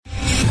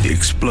The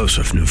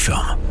explosive new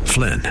film,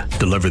 Flynn,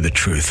 deliver the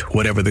truth,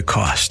 whatever the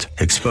cost,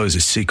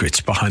 exposes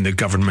secrets behind the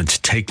government's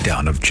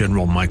takedown of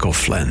General Michael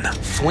Flynn.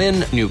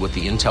 Flynn knew what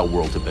the intel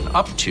world had been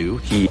up to.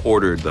 He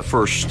ordered the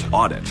first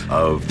audit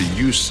of the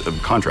use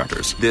of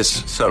contractors.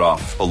 This set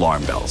off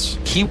alarm bells.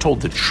 He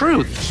told the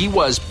truth. He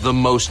was the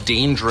most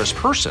dangerous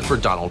person for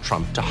Donald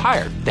Trump to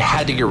hire. They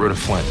had to get rid of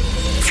Flynn.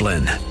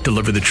 Flynn,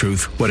 deliver the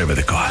truth, whatever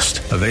the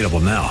cost. Available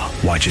now.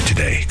 Watch it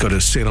today. Go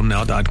to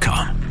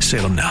salemnow.com.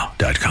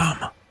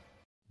 salemnow.com.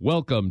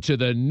 Welcome to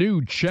the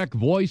new Czech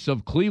Voice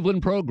of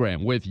Cleveland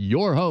program with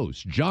your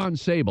host, John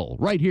Sable,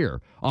 right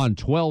here on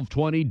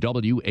 1220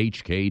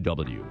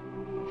 WHKW.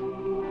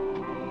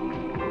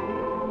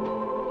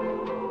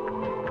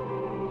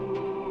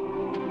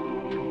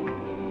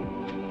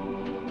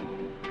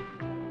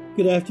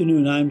 Good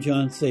afternoon, I'm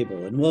John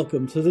Sable, and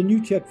welcome to the new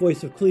Czech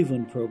Voice of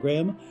Cleveland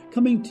program,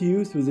 coming to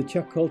you through the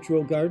Czech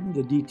Cultural Garden,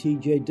 the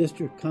DTJ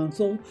District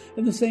Council,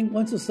 and the St.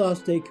 Wenceslas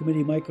State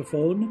Committee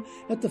microphone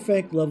at the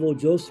Frank Level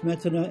Joe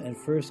Smetana and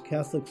First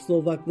Catholic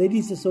Slovak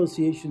Ladies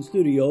Association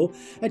studio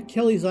at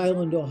Kelly's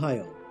Island,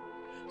 Ohio.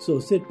 So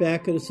sit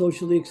back at a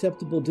socially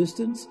acceptable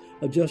distance,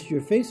 adjust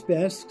your face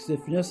masks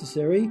if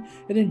necessary,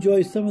 and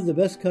enjoy some of the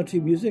best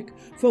country music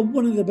from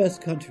one of the best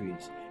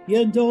countries,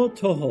 Yendo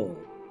Toho.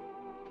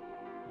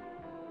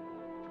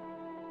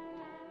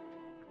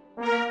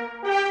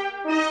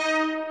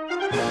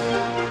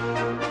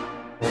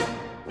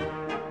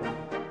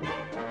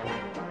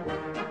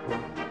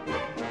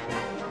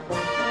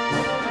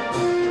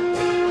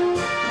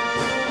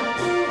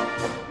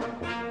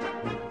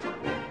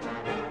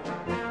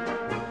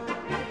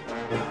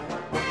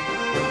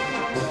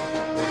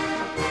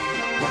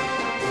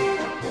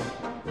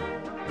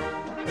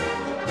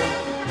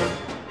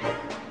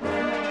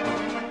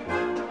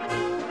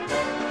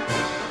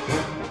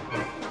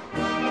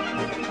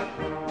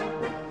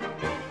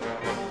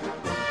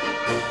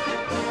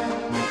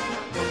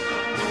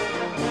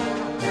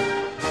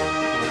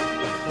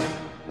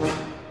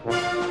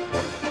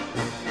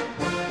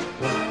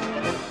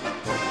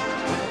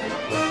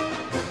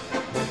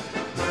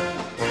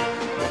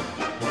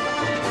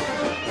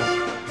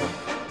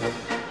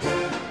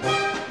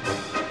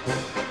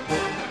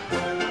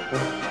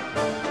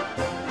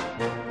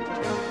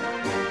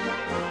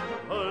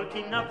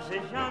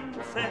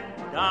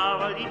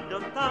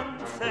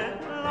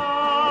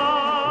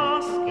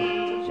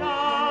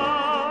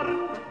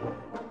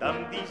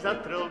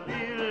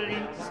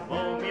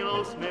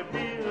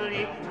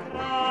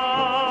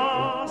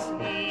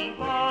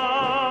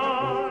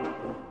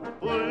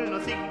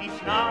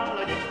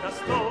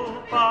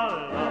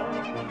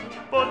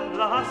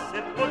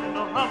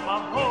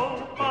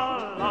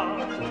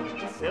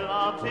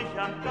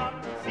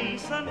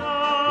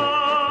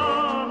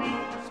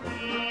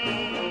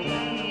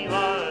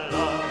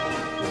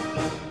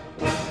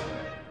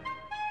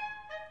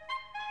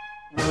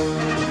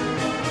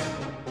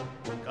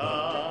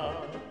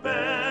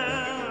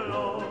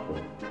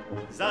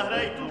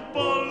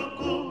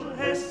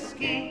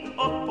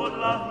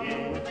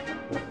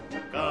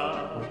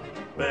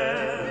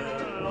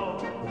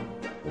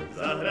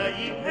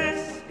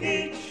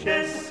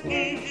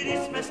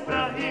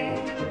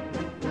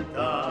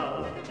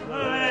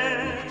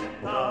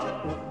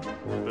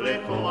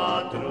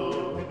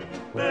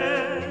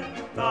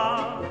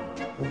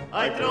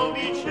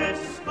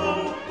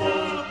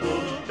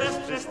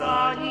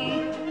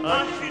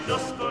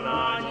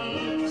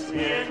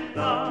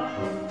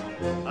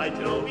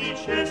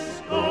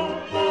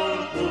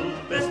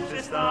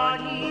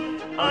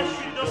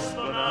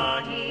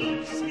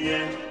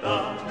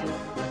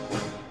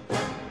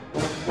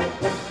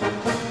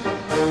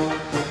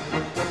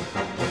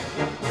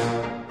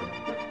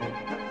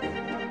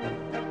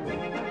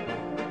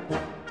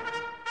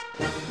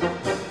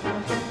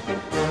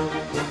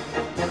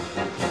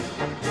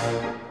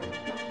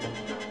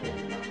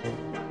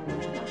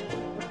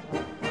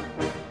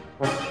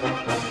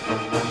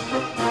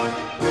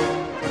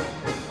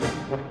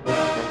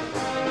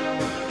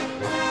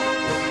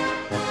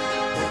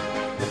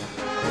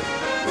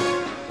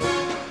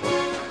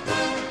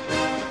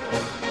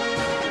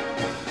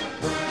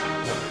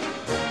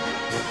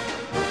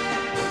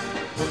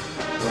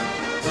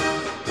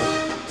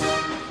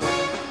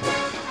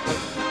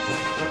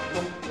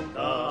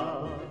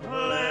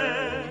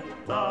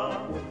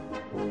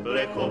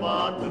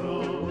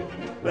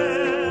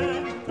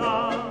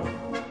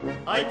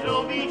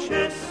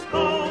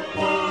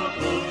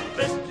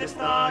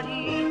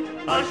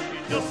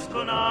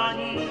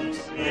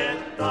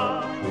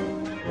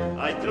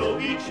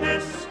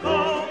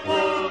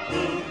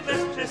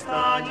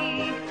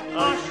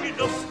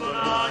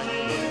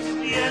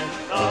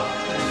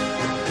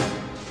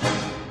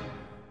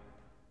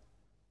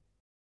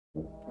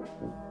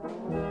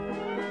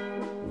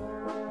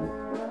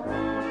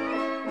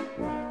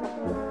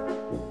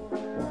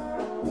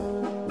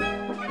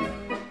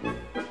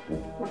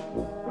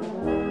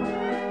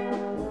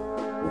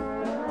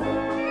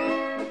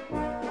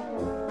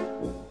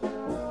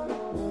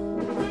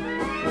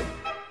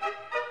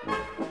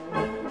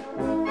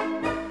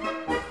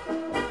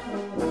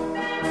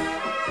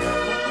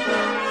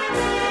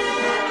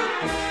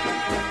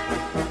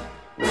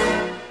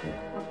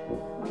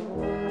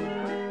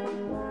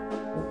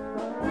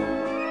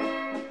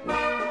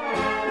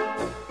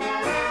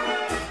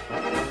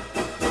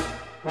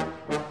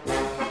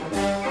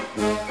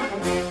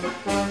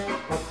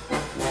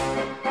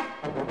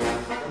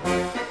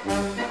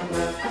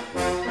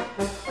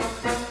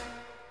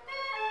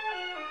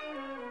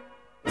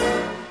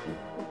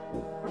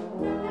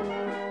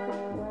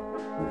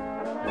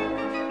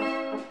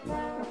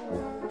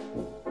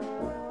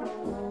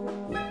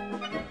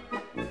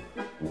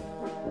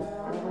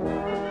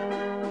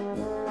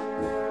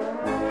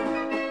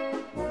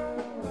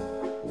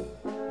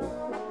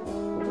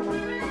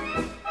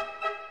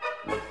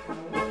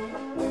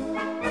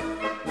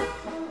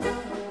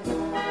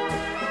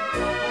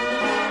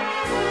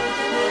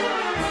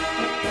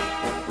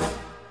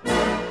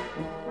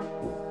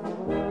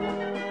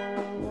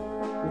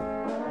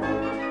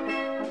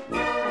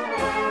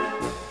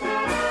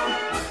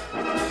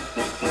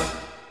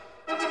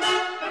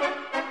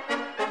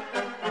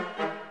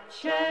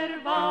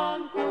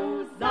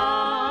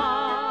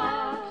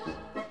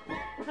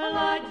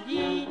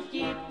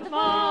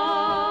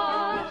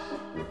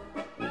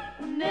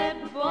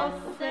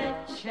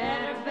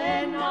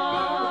 červenáš,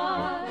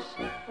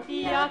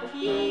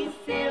 jaký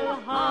si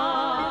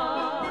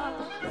lháš.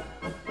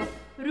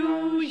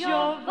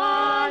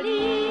 Růžová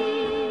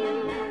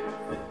líc,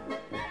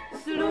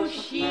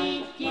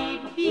 sluší ti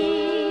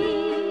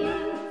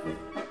víc,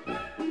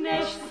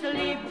 než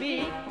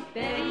sliby,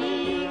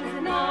 který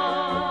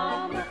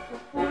znám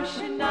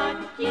už na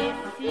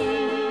 1000.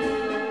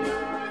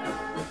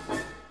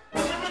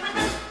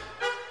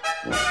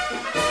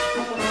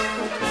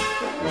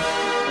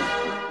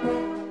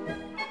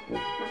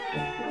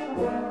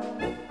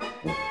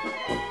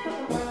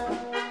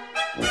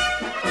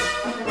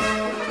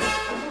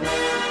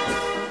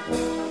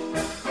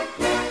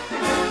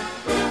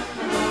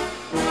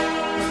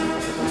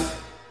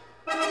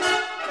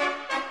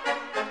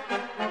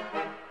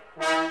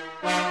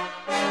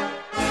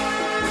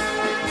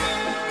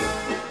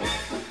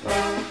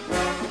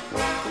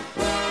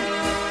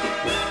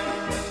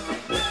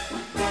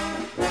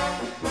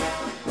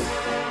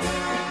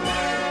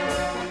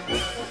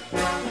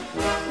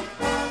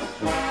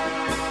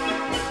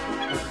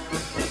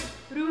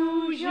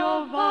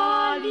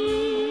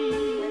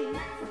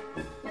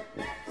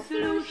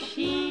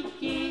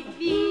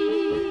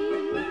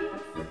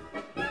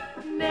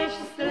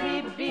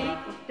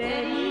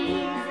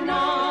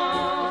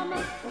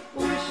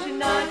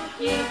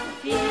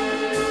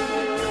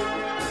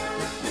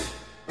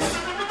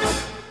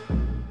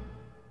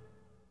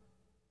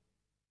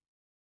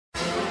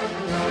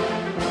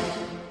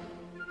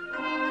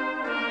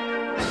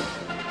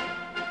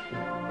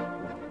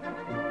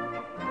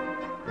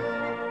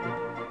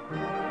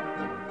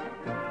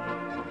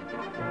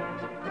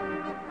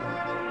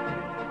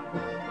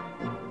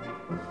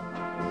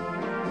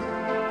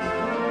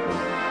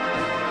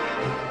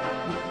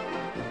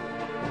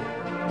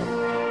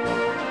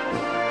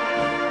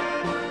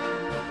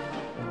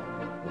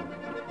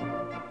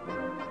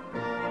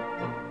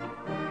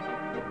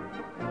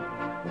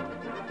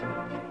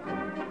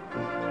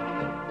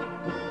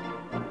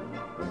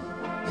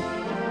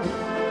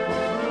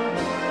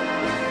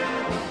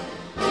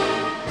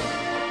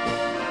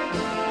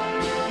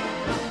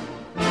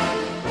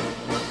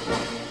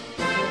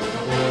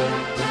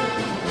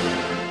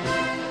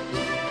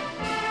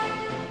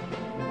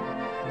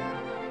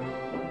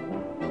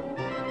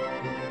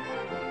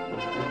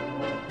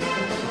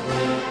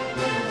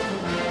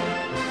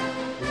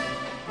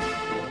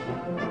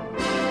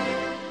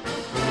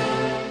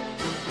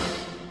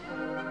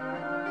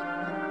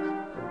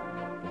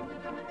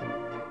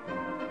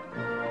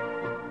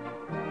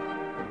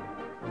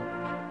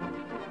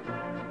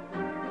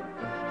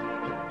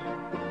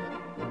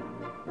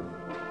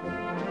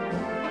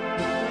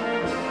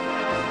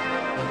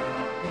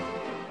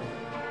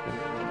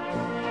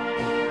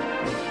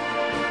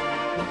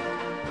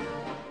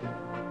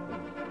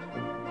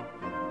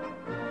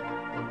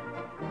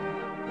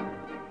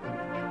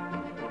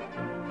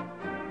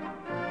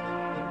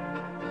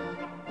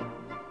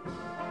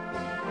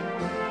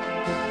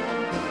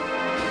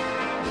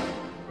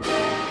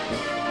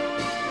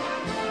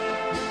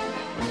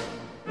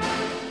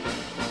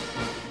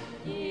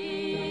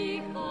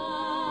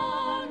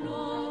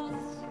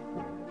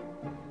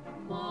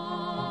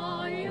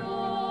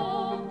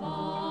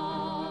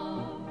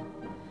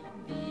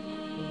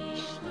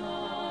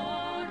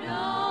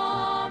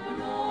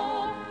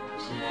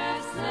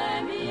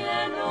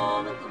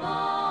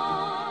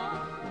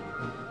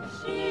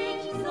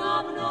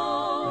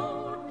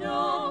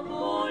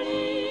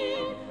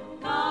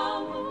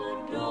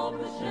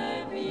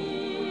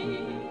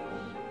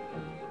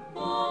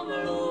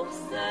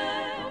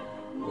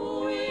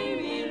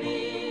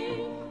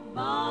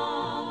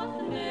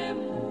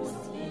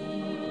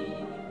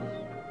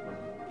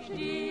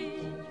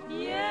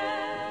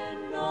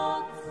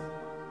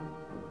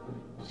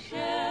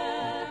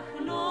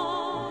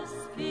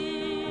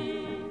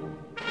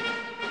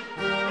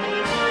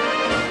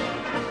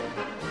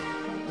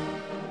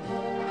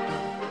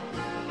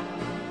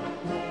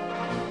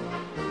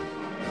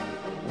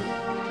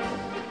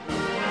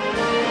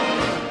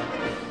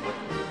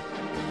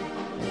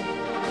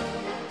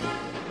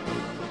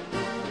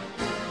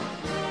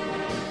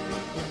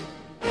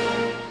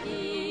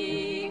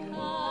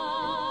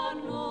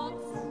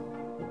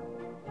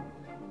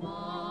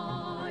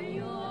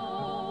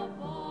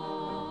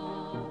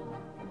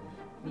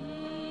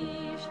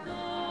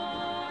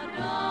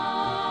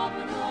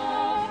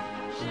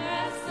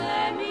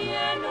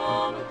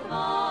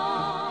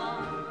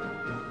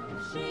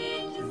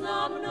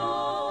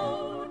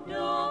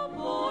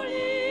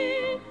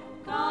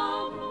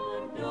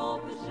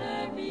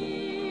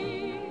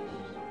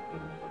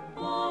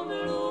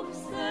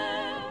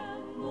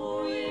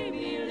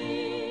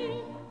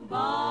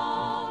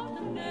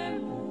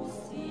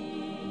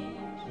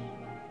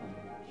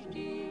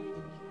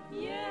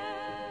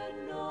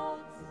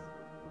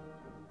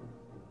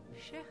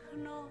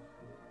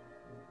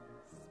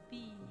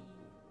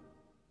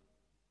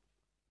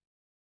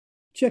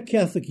 Czech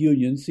Catholic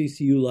Union,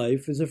 CCU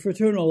Life, is a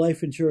fraternal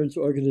life insurance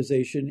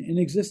organization in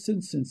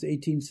existence since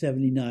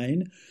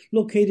 1879,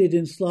 located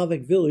in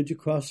Slavic Village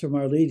across from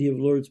Our Lady of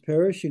Lourdes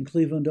Parish in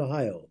Cleveland,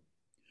 Ohio.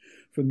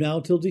 From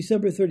now till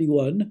December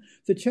 31,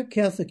 the Czech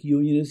Catholic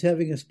Union is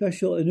having a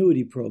special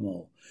annuity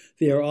promo.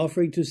 They are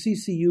offering to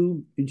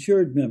CCU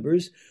insured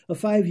members a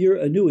 5-year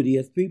annuity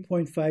at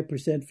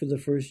 3.5% for the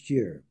first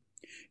year.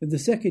 In the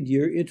second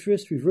year,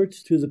 interest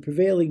reverts to the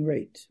prevailing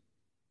rate.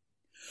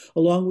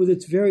 Along with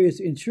its various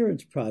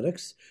insurance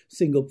products,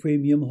 single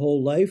premium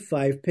whole life,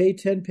 5-pay,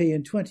 10-pay,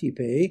 and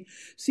 20-pay,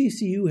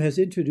 CCU has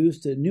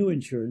introduced a new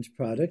insurance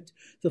product,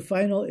 the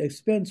Final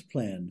Expense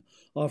Plan,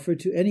 offered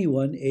to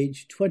anyone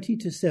aged 20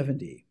 to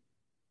 70.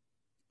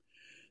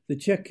 The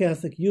Czech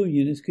Catholic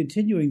Union is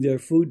continuing their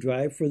food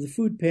drive for the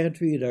food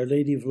pantry at Our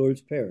Lady of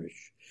Lourdes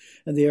Parish,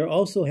 and they are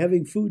also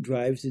having food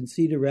drives in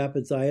Cedar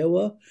Rapids,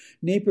 Iowa,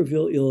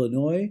 Naperville,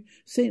 Illinois,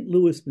 St.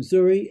 Louis,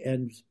 Missouri,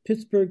 and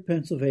Pittsburgh,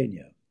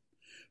 Pennsylvania.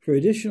 For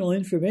additional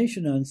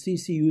information on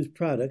CCU's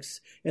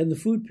products and the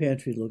food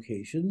pantry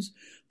locations,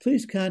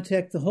 please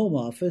contact the Home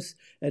Office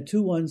at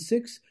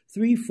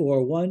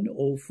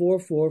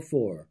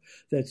 216-341-0444.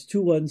 That's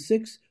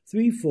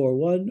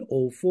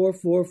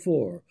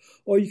 216-341-0444.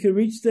 Or you can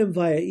reach them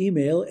via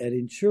email at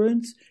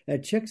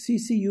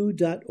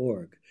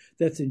insurance@czechccu.org.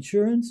 That's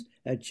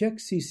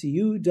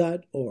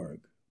insurance@czechccu.org.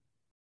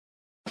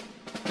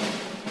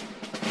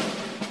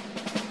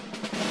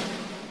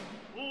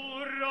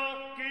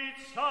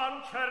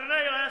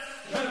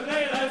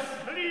 Černej les,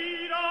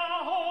 hlídá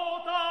ho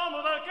tam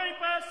velkej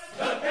pes,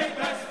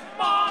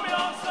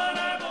 mámina se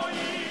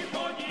nebojí,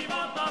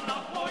 podívat tam na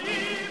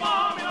pojí,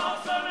 mámina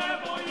se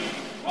nebojí,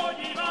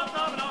 podívat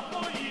tam na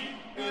pojí.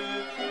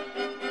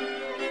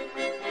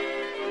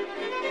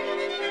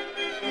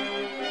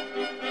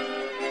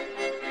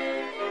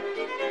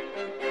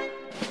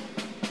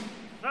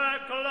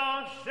 Řekla,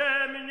 že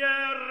mě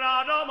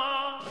ráda má,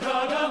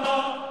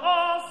 a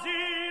z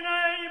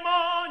jinej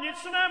má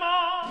nic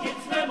nemá,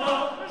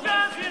 že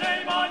z jinej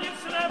má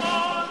nic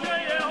nemá, že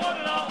je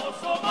hodná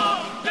osoba,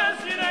 že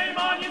z jinej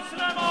má nic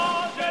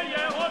nemá, že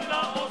je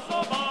hodná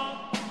osoba.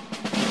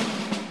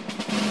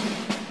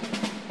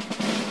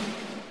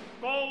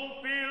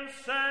 Koupil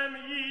jsem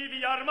jí v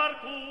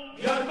jarmarku,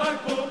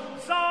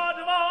 za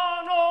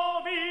 2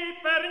 nový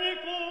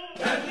perníku,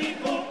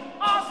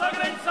 a za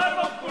grencar v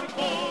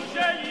okurku,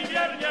 že jí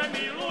věrně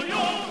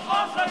miluju, a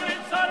za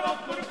grencar v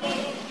okurku,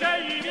 že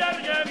jí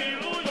věrně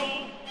miluju.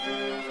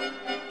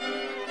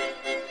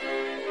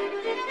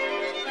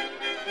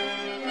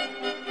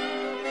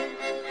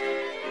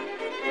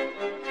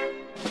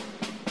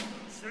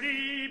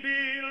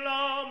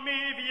 Slíbila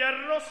mi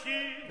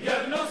věrnosti,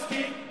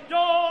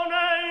 do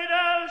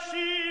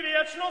nejdelší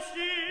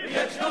věčnosti,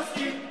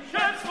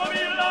 všecko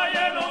byla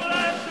jenom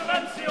lež,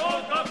 ven si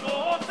holka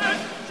koho chceš,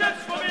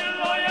 všecko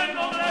bylo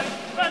jenom lež,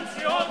 ven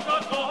si holka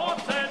koho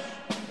chceš.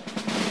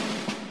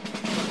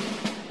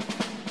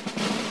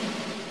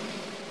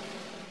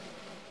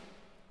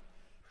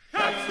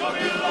 Všecko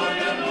bylo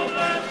jenom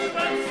lež,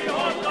 ven si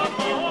holka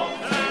koho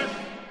chceš.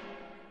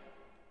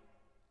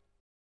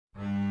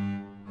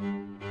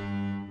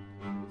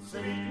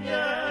 Svít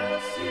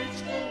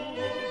měsíčku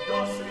do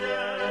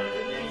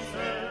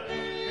světnice,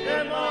 kde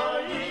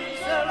mají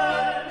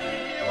zelený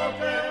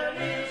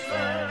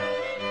okenice.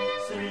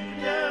 Svít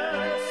měsíčku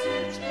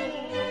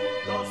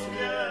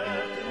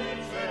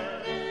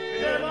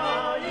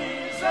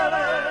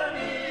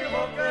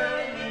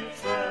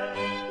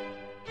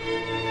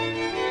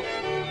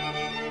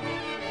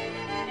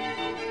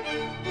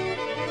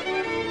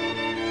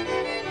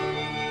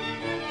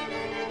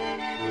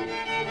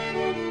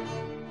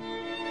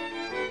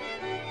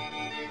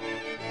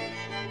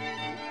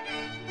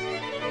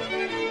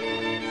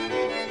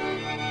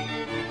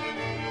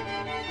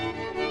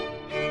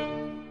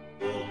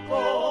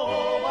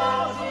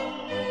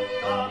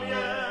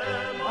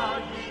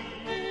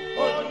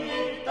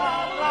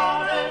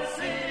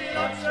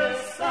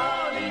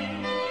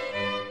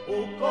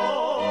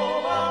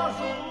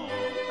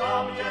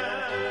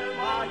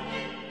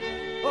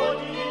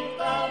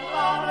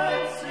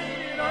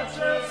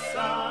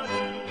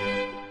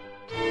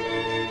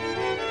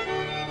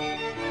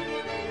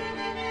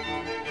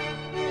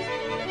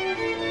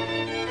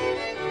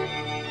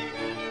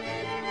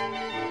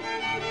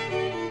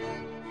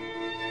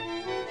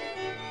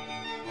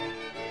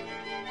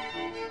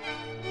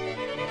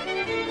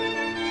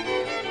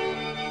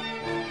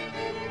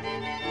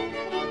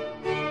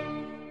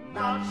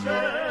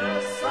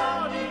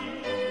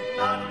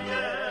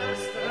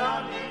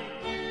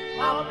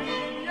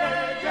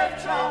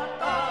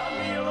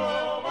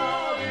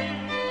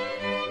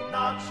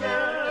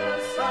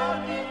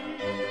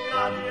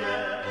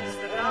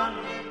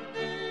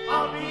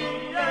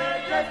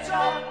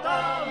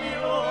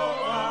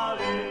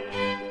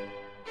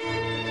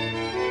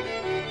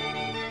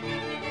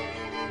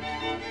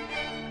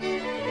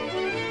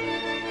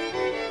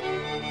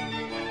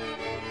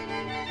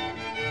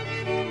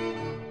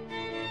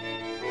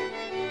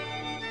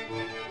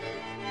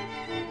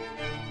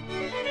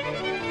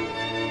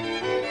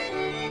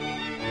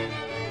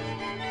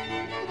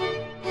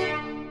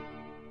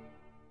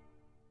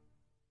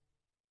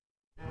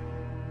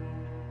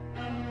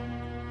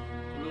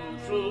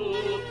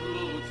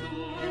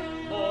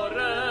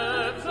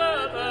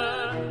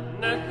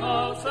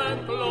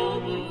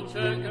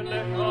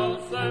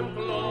Królem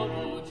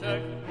klobúček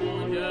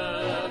bude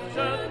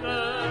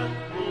včetné,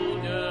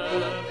 bude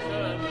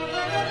včetné.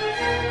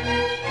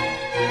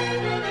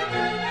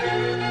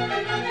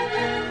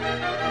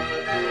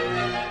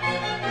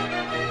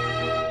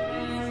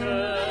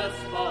 Píše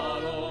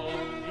spalo,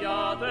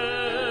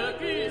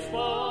 piateky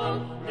spal,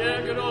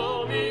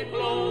 niekto mi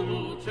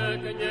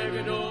klobúček,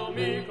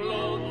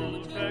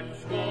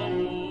 z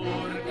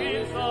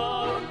komórky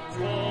vzal, z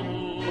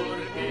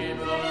komórky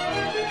vzal.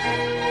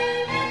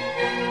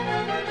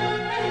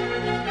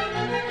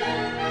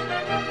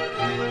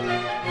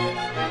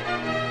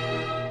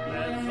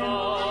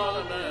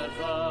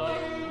 Nezal,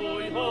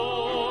 môj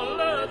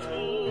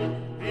holečku,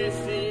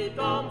 visí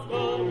tam v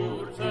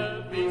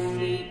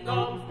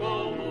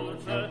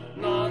komórce,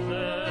 na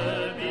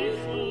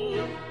zevisku,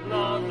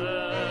 na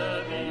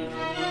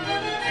zevisku.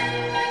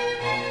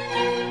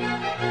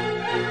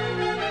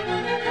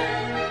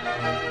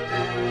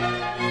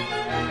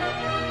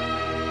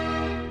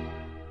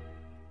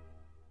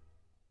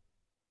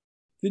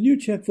 The New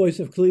Czech Voice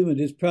of Cleveland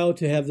is proud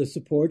to have the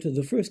support of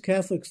the First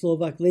Catholic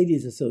Slovak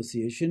Ladies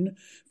Association,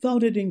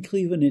 founded in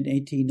Cleveland in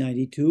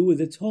 1892 with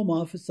its home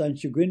office on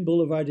Chagrin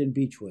Boulevard in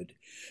Beechwood,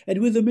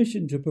 and with a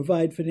mission to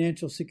provide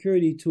financial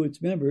security to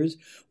its members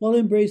while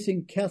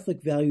embracing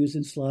Catholic values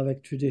and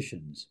Slavic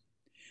traditions.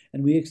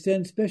 And we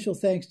extend special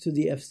thanks to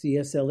the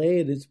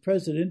FCSLA and its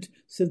president,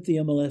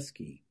 Cynthia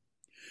Molesky.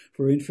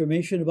 For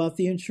information about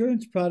the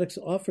insurance products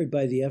offered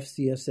by the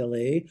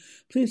FCSLA,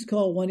 please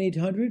call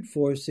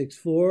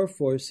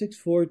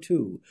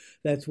 1-800-464-4642.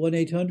 That's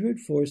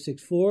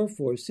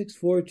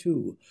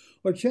 1-800-464-4642.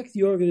 Or check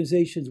the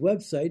organization's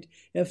website,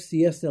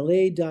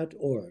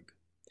 fcsla.org.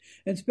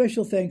 And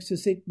special thanks to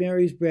St.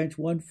 Mary's Branch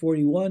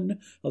 141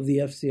 of the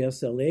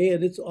FCSLA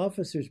and its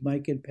officers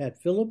Mike and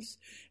Pat Phillips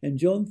and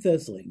Joan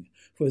Thesling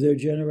for their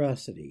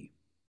generosity.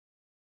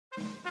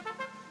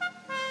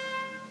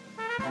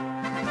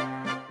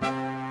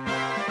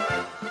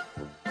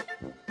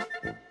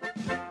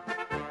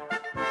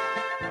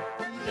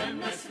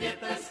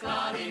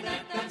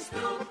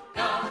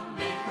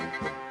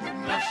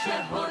 Naše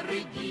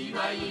hory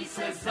dívají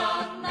se za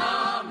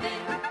námi.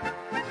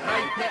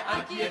 Hrajte,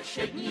 ať je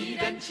všední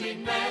den či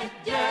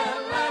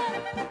neděle.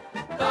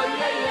 To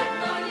je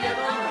jedno,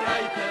 jenom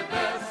hrajte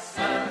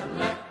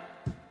vesele.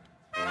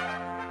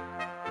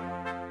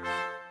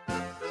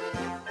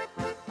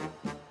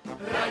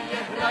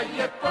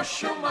 Hraje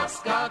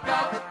pošumavská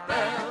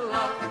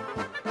kapela.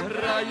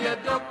 Hraje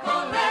do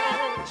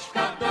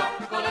kolečka,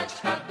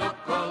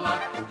 dokola.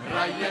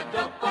 Hraje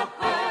do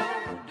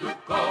pochodu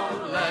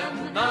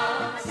kolem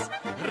nás.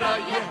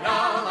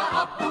 Hrála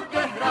a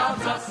bude hrát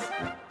zas.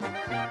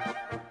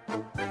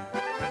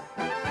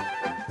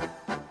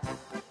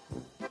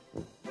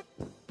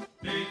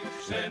 Ty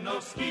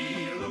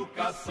Křenovský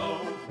luka jsou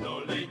v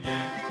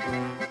dolině.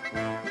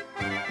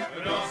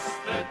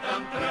 Roste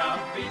tam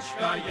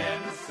travička,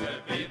 jen se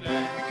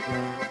vine.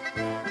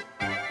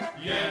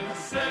 Jen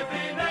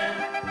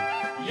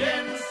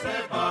se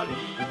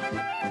balí.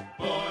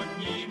 Pod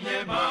ním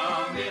je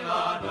má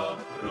milá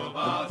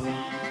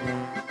doprovází.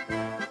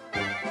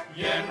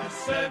 Jen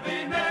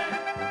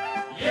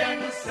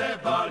se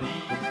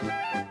balí,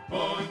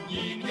 pod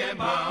ním je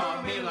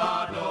má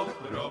milá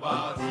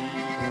doprovází.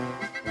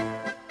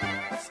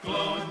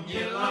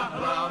 Sklonila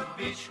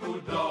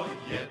hlavičku do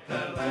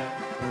jetele,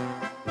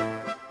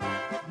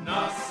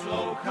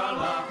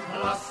 naslouchala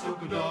hlasu,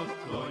 kdo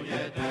to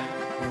jede.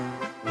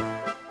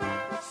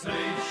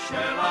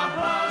 Slyšela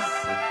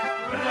hlas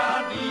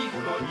braných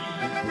koní,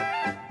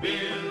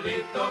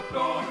 byli to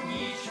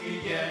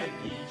koníčky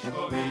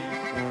Jeníčkovi.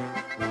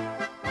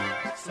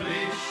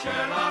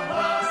 Slyšela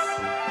hlas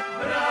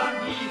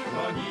braných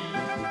koní,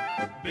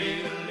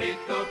 byli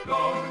to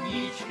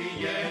koníčky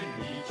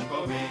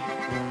Jeníčkovi.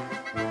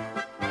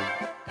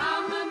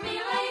 Kam,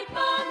 milej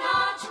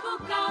panáčku,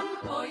 kam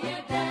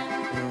pojedem?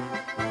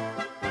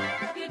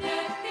 Kde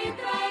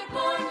chytré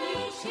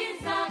koníčky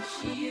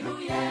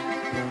začírujem?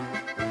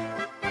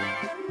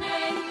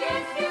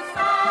 Nejezdi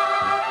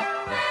sám,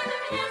 ven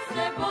mě s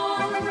tebou,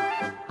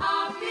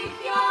 abych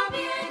já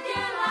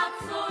věděla,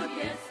 co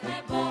je s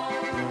tebou.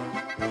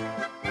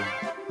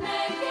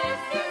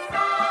 Nejezdi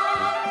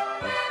sám,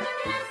 ven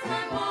mě s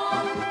tebou,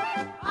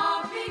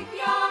 abych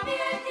já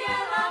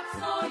věděla,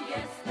 co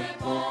je s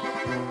tebou.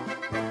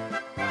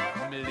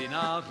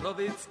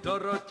 Mlynářovic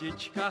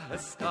Dorotička,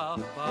 hezká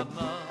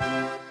pana,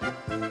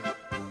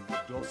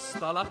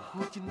 dostala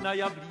chuť na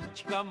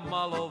jablíčka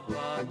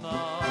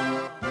malovaná.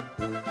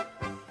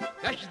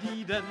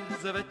 Každý den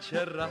ze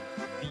večera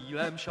v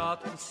bílém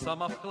šátku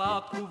sama v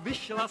chládku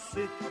vyšla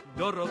si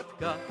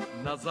Dorotka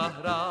na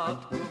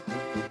zahrádku.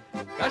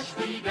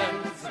 Každý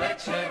den z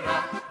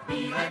večera v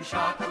bílém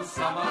šátku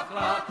sama v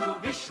chládku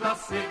vyšla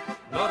si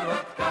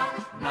Dorotka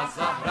na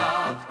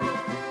zahrádku.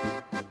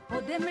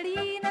 Pode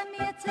mlýnem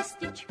je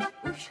cestička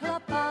už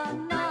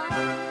chlapána,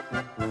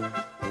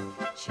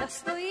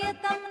 často je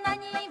tam na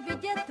ní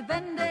vidět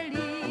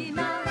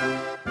vendelína.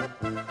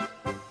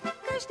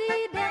 Každý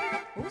den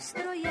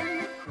ustrojen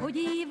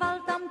chodíval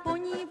tam po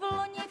ní v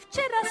loni,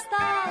 včera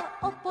stál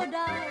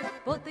opodál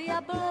pod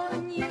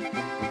jabloní.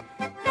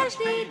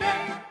 Každý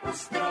den u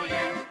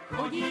stroje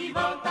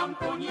chodíval tam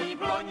koní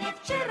v loni,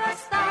 včera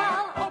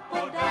stál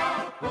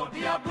opodál pod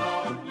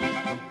jabloní.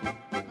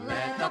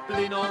 Léta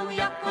plynou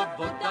jako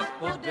voda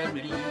pode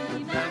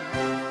mlýnem,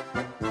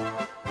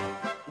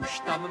 už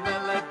tam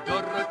mele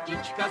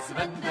Dorotička s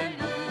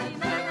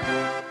Vendelínem.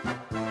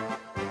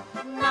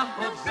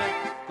 Nahoře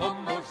v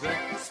komoře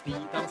spí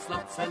tam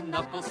sladce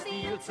na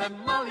postýlce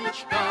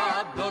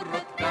maličká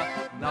Dorotka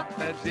na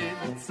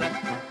peřince.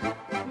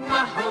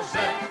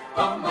 Nahoře v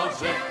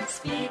komoře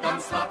spí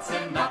tam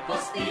sladce na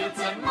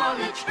postýlce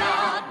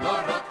maličká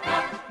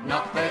Dorotka na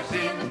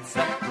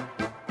peřince.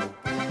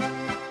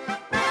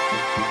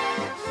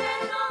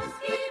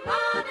 Přenovský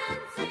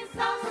vádenci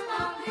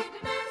zaspali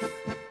dnes,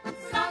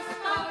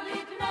 zaspali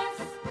dnes,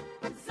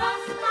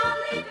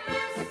 zaspali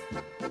dnes,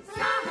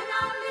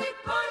 zahnali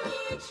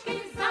koníčky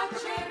za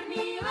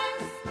černý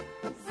les,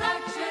 za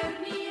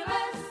černý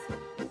les,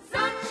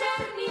 za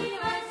černý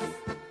les,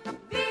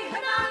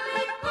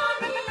 vyhnali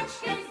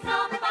koníčky za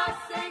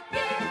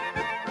paseky,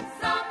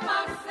 za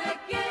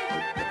paseky,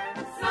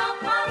 za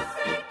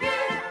paseky,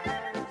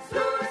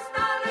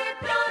 zůstali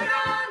do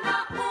rána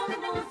u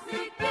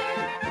muziky,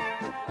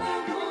 u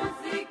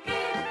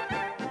muziky,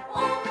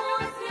 u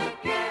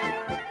muziky.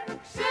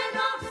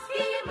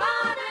 Křenovský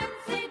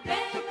vádenci,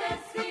 dejte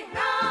si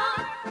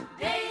hrát,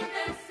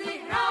 dejte si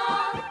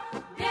hrát,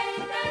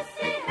 dejte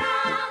si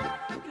hrát.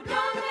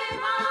 Kdo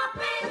nemá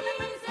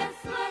peníze,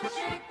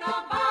 sleče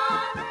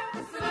kabát,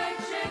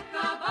 sleče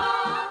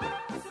kabát,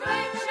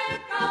 sleče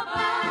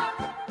kabát.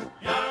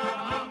 Já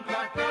mám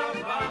dva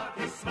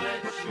kabáty,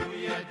 sleču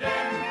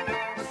jeden,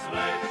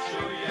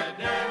 sleču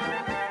jeden,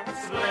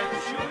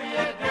 sleču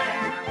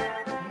jeden.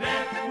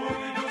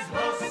 Nepůjdu z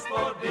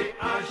hospody,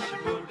 až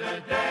bude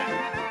den,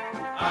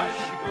 až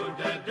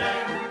bude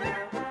den,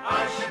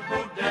 až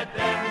bude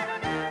den.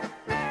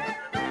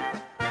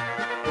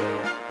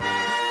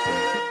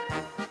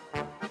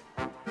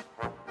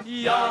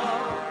 Já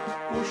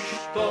už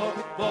to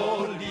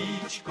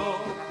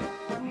políčko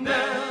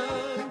nedoorám,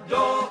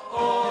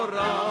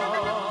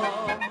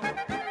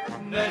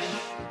 než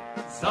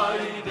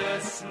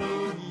zajde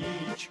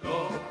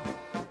sluníčko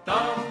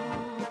tam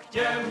k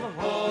těm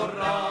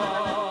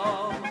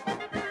horám.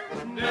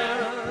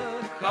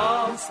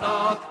 Nechám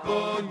stát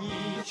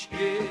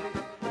koníčky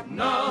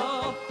na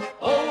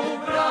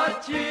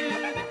ouvrati,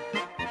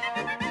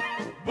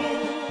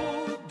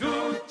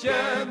 budu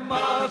tě,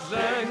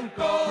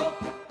 Mařenko,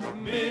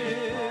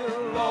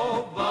 milovati.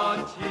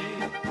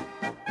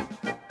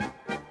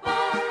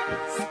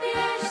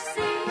 Pospěš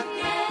si,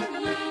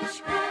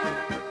 Jeníčku,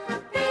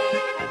 ty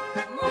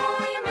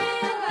můj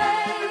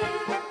milej,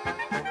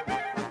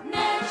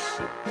 než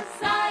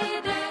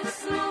zajde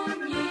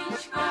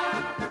sluníčko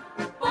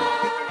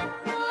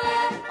podle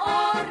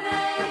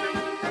orej.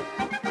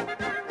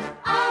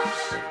 Až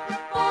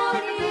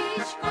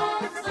políčko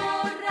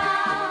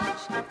zoráč,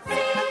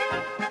 chci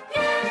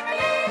tě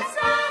mít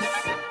zas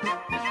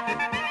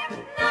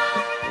na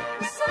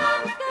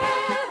sladké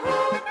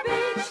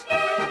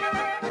hubičky,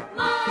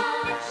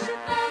 máš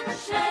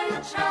večer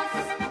čas.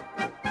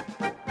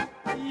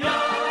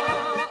 Já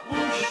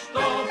už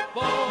to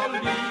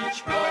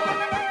políčko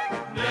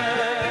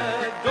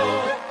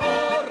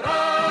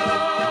nedoorám.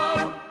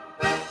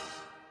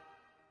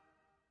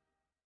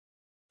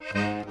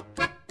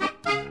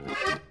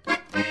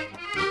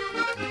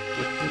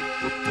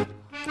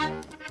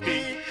 Ty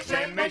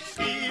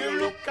Křemešský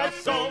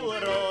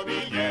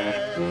Lukasovrovině,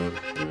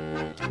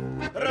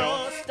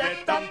 roste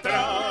tam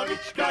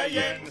trávička,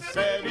 jen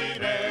se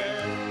vine,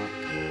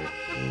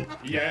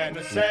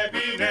 jen se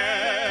vine,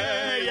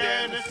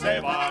 jen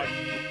se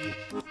vají,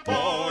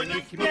 po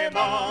nich mě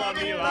má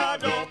milá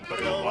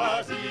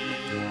doprovazí.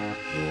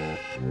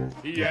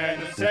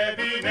 Jen se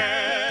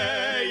vine,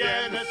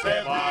 jen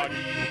se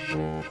vají,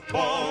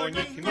 po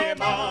nich mě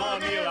má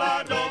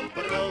milá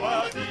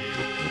doprovazí.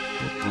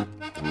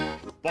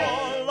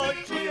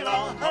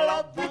 Položila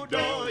hlavu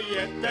do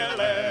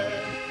jetele,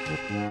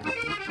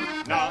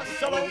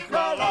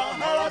 naslouchala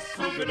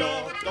hlasu,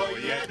 kdo to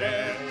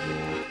jede.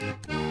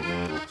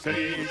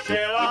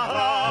 Slyšela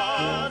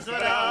hlas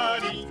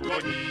vráných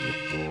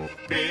koní,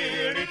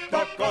 byly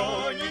to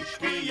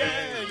koníčky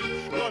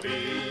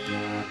Jeníčkovi.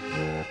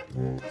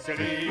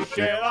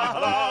 Slyšela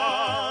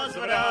hlas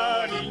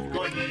vráných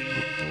koní,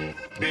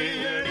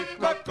 byly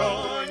to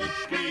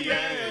koníčky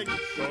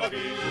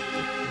Jeníčkovi.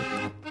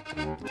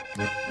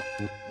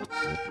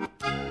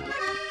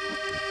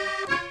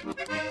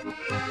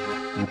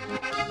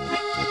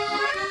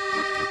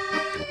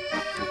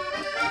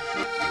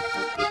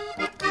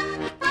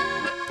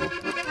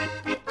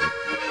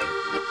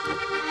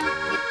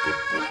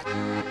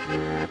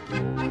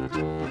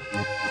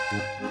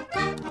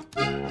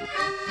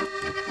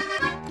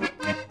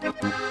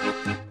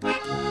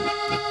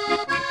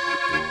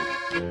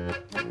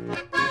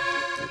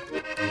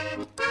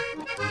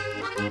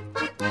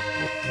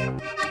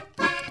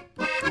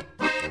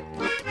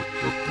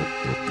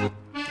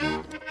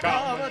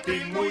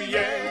 Ty můj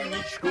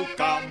Jeníčku,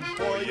 kam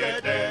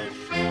pojedeš?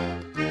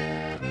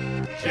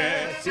 Že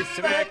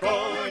své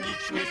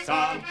koničky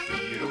sám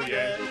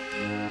síruje.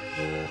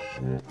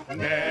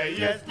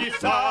 Nejezdí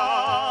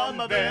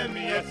sám, vem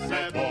je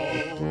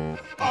sebou,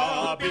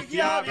 abych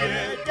já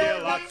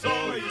věděla,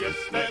 co je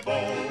s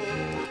tebou.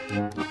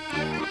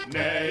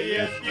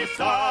 Nejezdí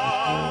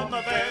sám,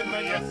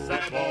 vem je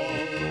sebou,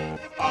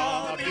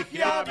 abych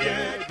já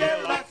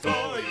věděla,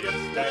 co je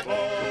s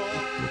tebou.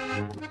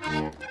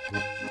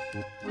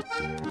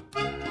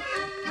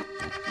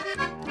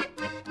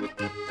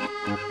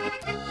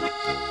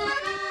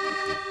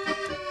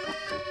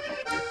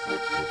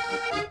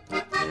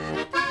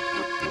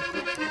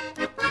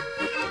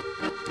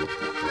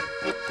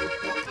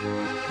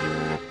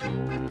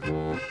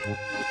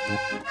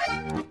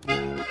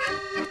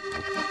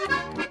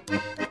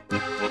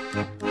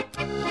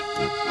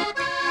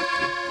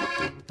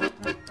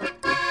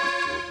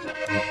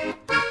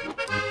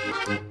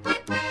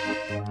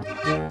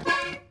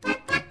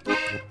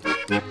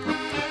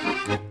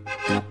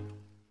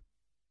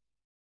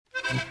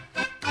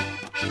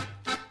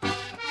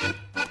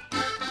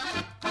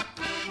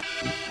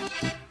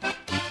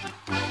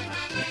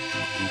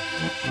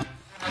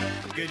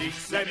 Když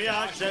jsem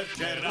já šel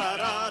včera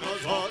ráno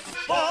z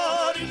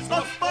hospody,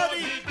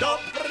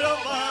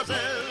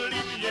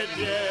 doprovázeli mě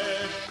dvě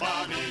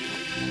pany.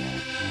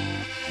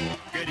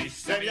 Když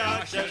jsem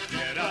já šel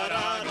včera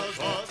ráno z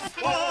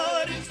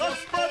hospody,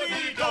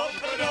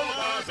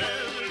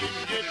 doprovázeli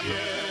mě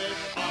dvě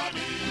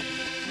pany.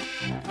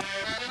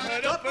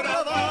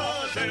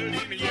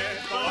 Doprovázeli mě,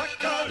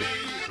 plakali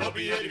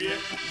obě dvě,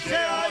 že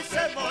já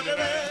jsem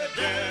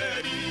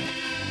odvedený.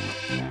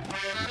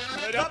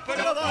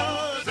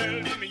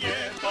 Doprovázeli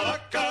mě,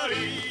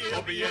 plakali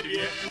obě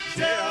dvě,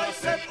 že já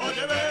jsem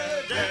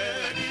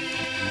odvedený.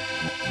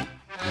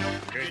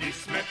 Když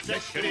jsme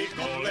přešli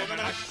kolem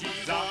naší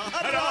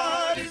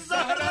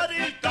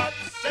zahrady, tak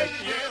se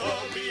mě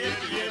obě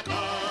dvě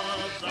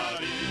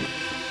tázali.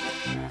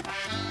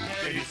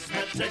 Když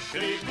jsme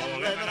přešli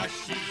kolem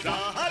naší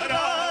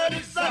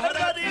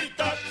zahrady,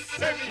 tak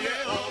se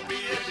mě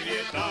obě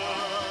dvě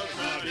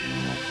tázali.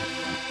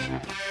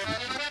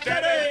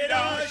 Které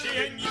dáš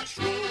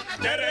jeničku,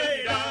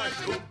 které dáš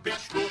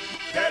hubičku,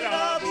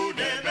 která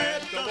budeme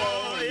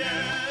tvoje.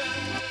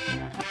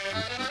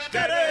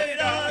 Které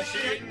dáš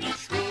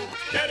jeničku,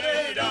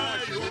 které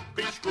dáš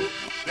hubičku,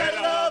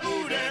 která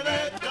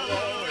budeme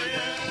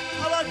tvoje.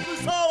 A Vašku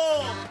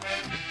solo!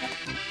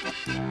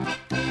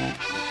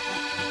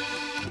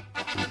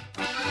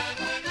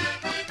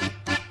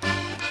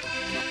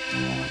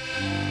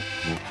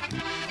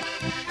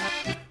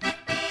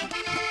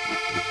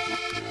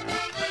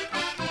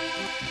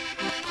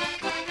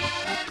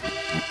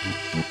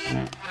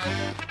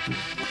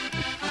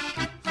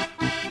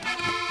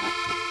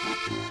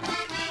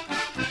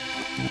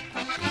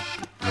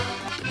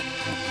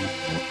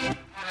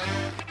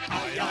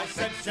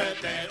 Se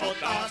té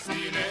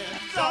otázky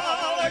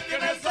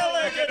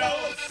nezalek, dal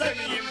jsem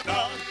jim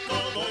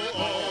takovou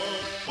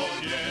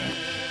odpověď.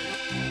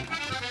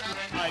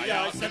 A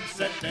já jsem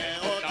se té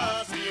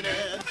otázky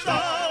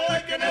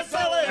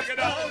nezalek,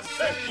 dal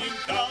jsem jim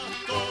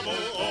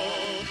takovou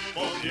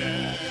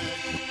odpověď.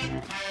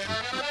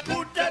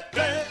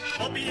 Budete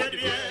obě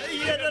dvě,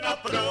 jedna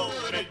pro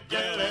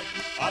neděle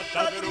a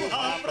ta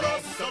druhá pro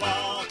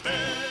svátek.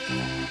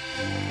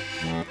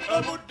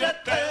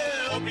 Budete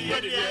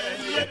obě dvě,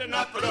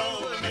 jedna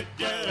pro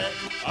neděle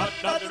a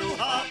ta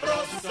druhá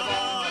pro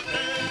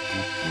svátek.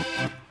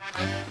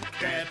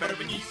 Té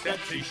první se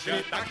přišel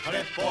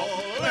takhle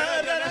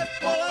poledne,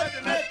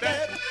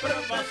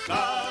 teprve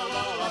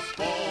stávala z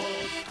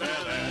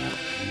postele.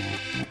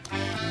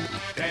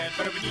 Té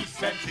první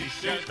se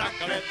přišel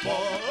takhle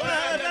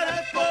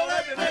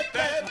poledne,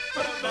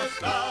 teprve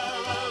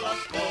stávala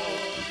z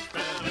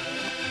postele.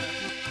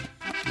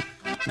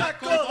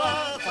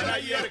 Taková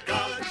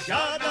frajerka,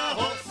 žádná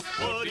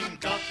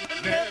hospodinka,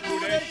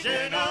 nebude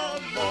žena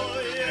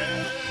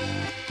moje.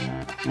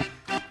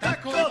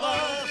 Taková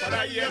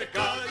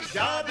frajerka,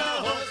 žádná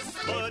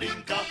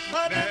hospodinka,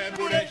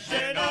 nebude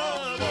žena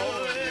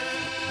moje.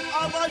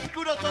 A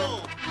Vašku do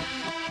toho!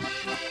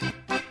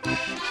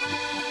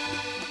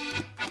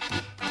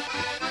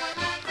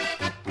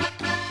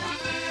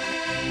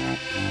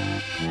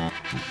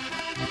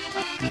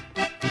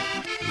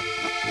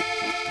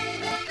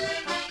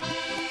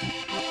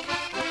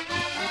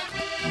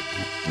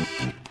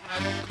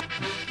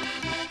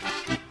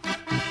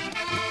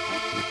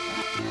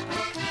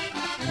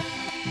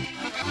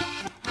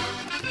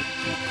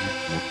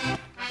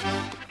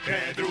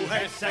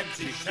 Jsem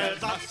přišel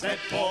zase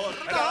po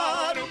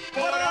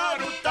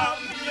ránu, tam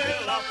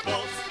měla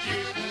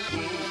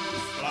postihu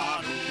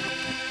stlánu.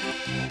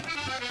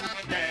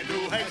 Té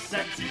druhé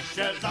jsem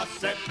přišel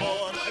zase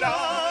po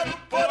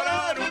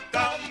ránu,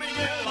 tam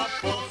měla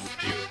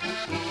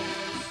postihu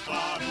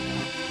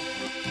stlánu.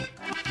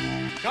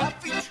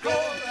 Kafičko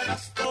na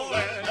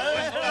stole,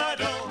 lehla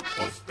do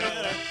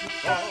postele,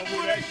 to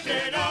bude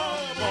žena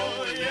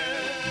moje.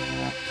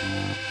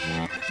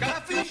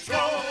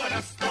 Kafičko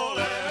na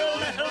stole,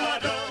 lehla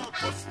do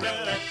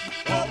postele,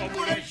 to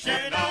bude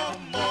žena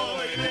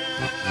moje.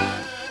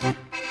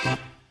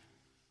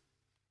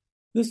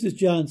 This is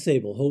John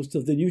Sable, host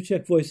of the New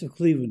Czech Voice of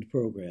Cleveland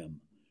program.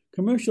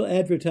 Commercial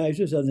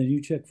advertisers on the New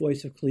Czech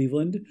Voice of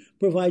Cleveland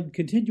provide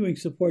continuing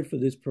support for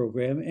this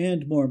program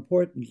and, more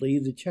importantly,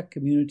 the Czech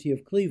community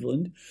of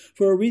Cleveland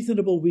for a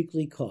reasonable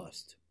weekly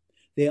cost.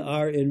 They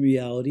are, in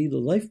reality, the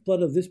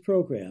lifeblood of this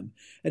program,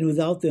 and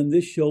without them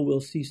this show will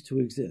cease to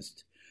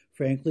exist.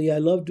 Frankly, I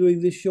love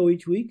doing this show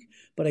each week,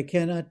 but I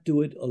cannot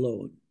do it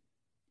alone.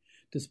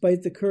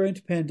 Despite the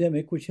current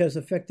pandemic, which has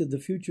affected the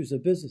futures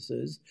of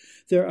businesses,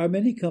 there are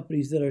many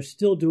companies that are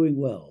still doing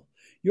well.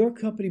 Your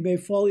company may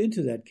fall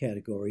into that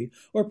category,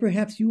 or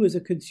perhaps you as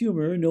a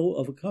consumer know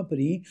of a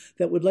company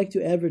that would like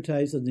to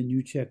advertise on the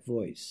New Czech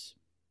Voice.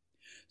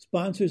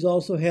 Sponsors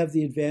also have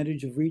the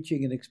advantage of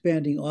reaching an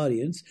expanding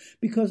audience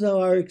because of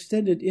our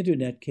extended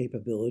internet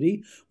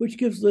capability, which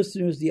gives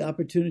listeners the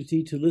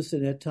opportunity to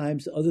listen at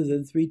times other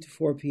than 3 to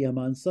 4 p.m.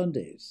 on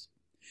Sundays.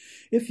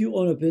 If you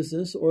own a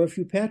business or if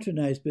you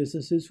patronize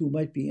businesses who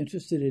might be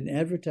interested in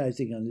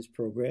advertising on this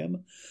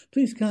program,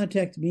 please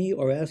contact me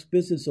or ask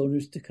business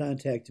owners to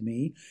contact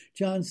me,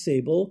 John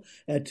Sable,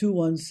 at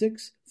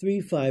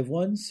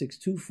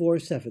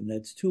 216-351-6247.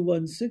 That's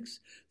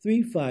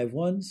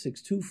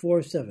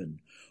 216-351-6247.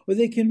 Or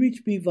they can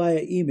reach me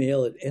via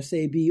email at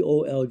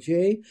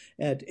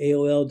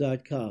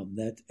sabolj@aol.com.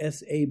 That's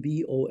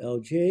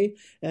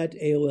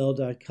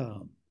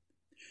sabolj@aol.com.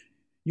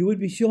 You would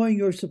be showing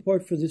your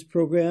support for this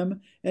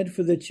program and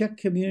for the Czech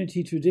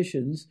community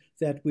traditions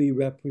that we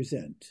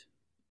represent.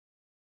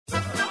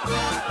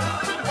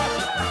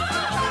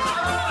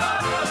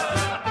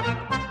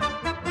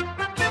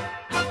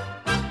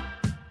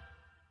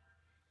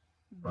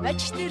 Ve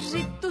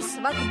 4 tu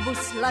svatbu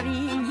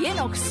slaví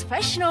jenom s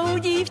fešnou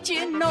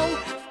dívčinou.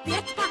 V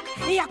 5 pak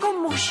jako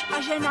muž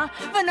a žena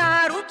v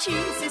náručí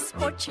si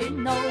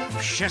spočinou.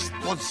 V 6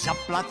 pod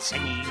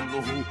zaplacení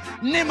dluhů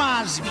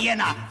nemá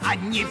změna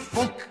ani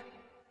fuk.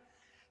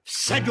 V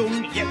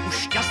 7 je už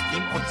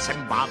šťastným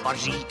otcem, bába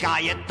říká,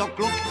 je to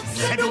kluk. V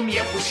 7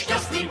 je už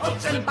šťastným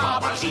otcem,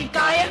 bába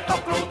říká, je to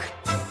kluk.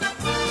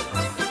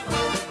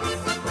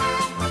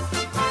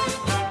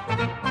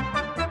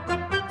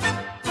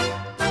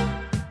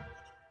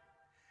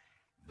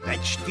 Ve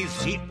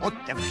 4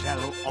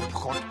 otevřel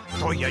obchod,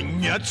 to je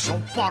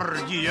něco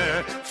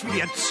pardie. V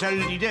 5 se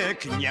lidé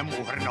k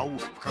němu hrnou,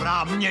 v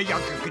krámě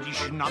jak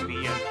když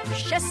nabije. V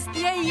 6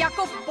 je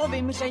jako po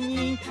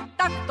vymření,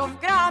 tak to v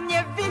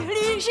krámě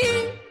vyhlíží.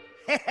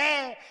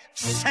 Hehe, v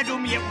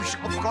 7 je už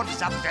obchod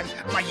zavřen,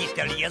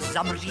 majitel je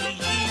za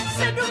mříží. V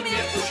 7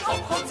 je už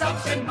obchod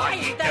zavřen,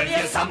 majitel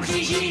je za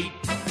mříží.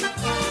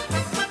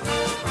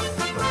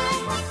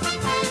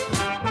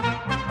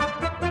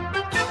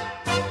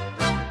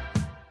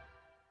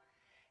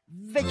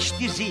 Ve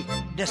 4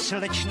 jde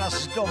slečna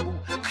z domu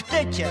k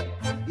tetě,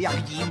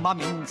 jak dí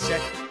mamince.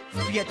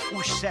 V 5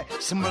 už se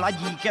s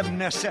mladíkem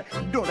nese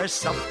do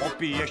lesa po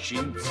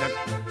pěšince.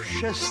 V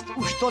 6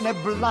 už to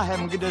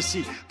neblahem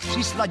kdesi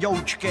při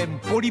sladoučkém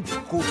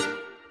polibku.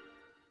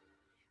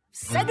 V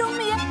 7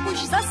 je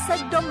už zase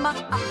doma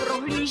a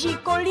prohlíží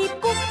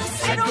kolíbku. V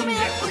 7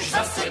 je už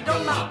zase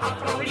doma a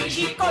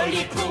prohlíží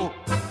kolíbku.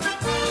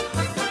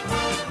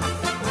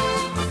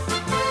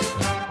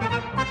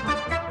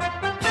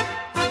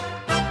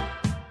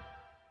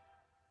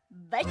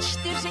 Ve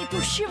 4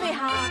 tu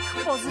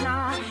švihák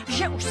pozná,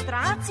 že už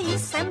ztrácí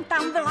sem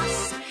tam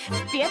vlas.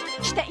 V 5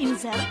 čte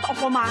insert o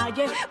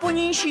pomádě, po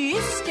níž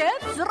jistě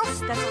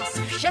vzroste vlas.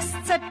 V 6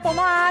 se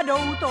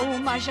pomádou tou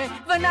maže,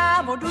 v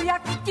návodu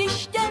jak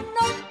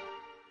tištěno.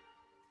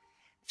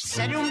 V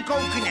 7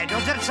 koukne do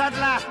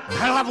zrcadla,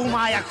 hlavu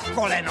má jak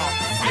koleno.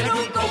 V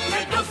 7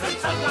 koukne do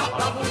zrcadla,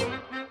 hlavu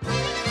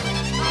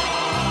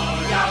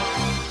má jak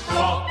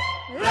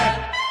koleno.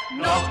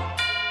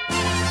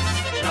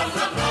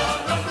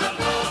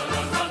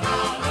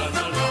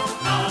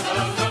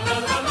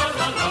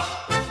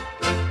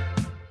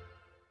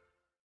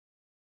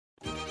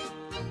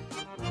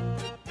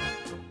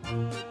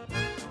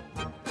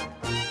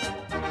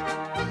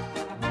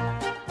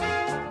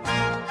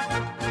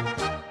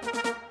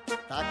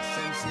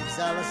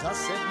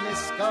 Zase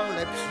dneska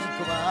lepší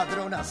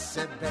kvádro na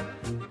sebe.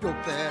 Do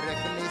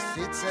perek mi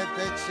sice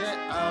teče,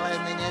 ale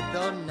mě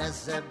to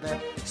nezebe.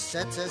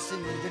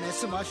 Secesní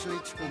dnes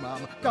mašličku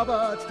mám,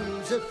 kabát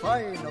kníže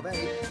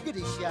fajnovej.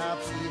 Když já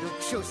přijdu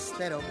k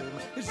Šusterovým,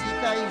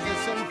 říkají, že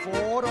jsem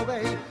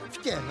fórovej. V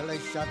těhle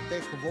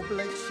šatech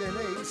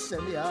oblečenej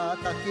jsem já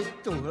taky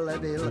tuhle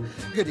byl.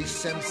 Když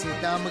jsem si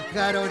tam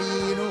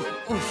Karolínu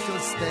u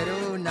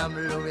Šusterů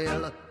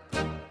namluvil.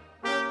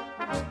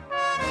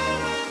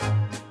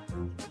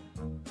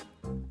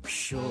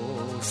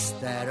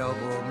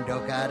 Šusterovům do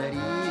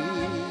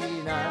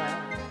Karlína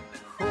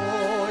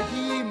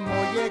chodí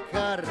moje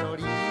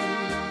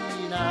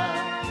Karolína.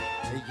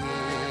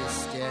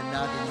 Jistě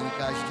nad ní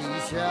každý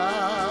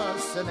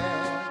žásne,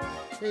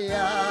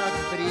 jak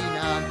prý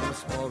nám to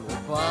spolu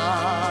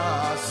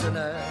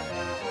pásne.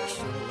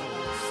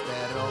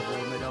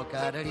 Šusterovům do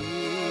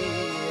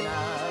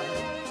Karlína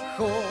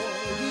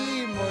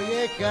chodí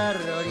moje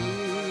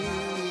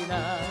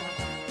Karolína.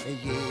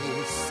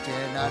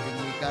 Jistě nad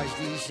ní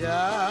každý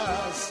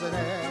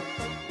žásne,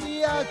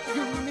 jak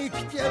mi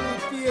k tělu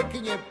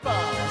pěkně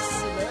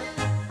pásne.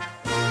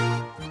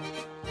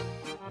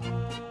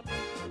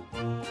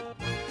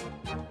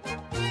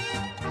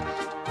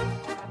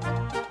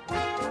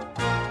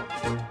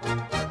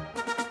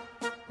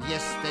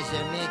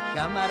 Jestliže mi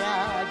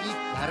kamarádi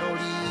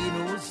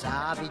Karolínu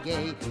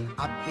záviděj,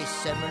 aby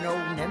se mnou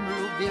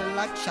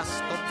nemluvila,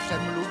 často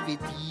přemluvit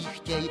jí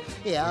chtěj.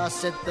 Já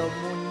se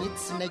tomu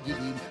nic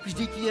nedivím,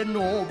 vždyť je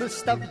nobl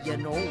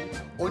stavěnou,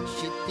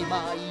 oči ty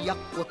mají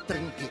jako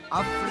trnky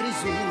a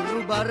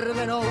frizuru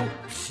barvenou.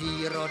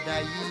 Příroda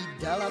jí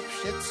dala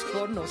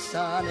všecko,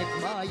 nosánek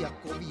má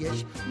jako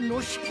věž,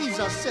 nožky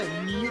zase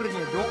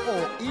mírně do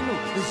inu,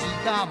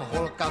 říkám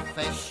holka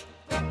feš.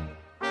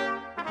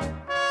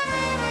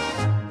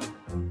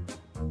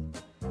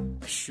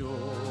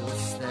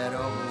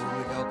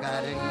 Šusterovou do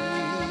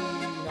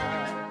Karlína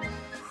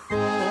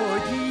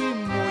chodí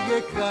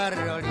moje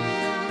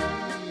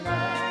Karolína,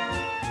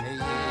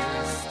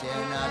 jistě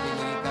nad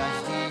ní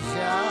každý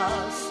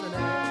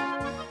žásne,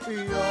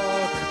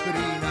 jak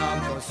prý nám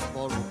to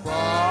spolu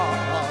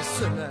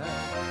pásne.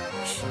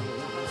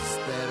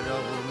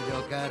 Šusterovou do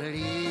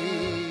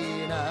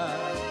Karlína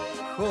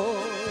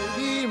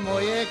chodí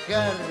moje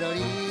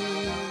Karolína,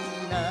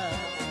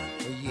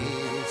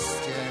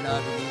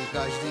 nad ní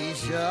každý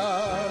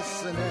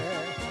žásne,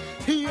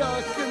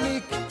 jak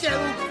mi k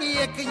tělu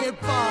pěkně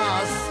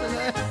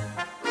pásne.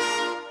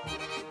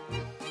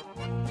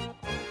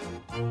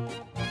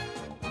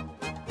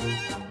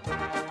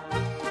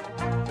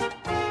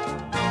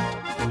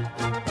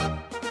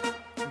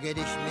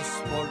 Když my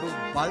spolu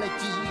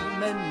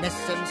baletíme,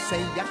 nesem se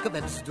jak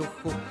ve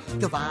vzduchu,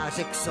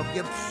 tváře k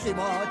sobě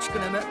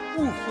přimáčkneme,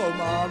 ucho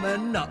máme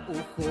na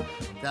uchu.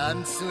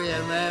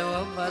 Tancujeme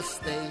oba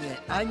stejně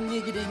a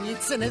nikdy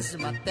nic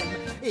nezmatem,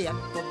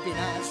 jako by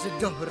nás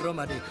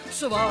dohromady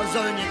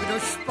svázal někdo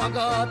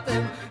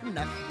špagátem.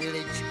 Na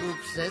chviličku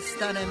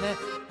přestaneme,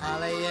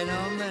 ale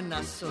jenom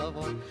na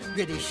slovo,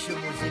 když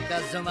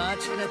muzika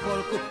zmáčkne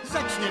polku,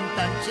 začnem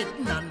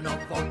tančit na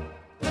novo.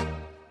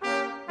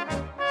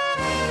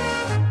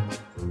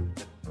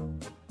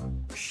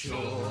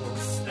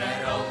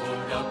 Šusterovou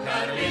do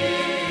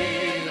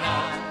Karlína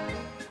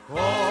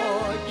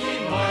chodí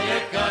moje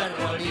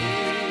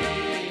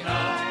Karolína,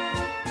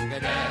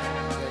 kde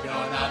kdo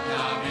nad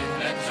námi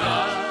hned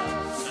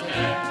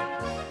žásne,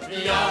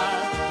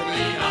 jak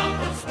prý nám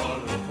to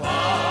spolu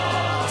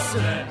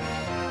pásne.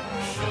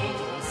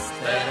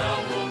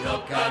 Šusterovou do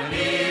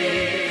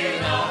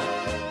Karlína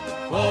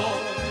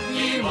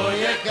chodí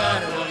moje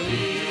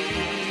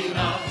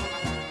Karolína,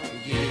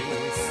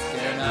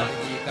 jistě nad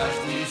ní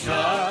každý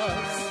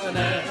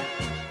žásne,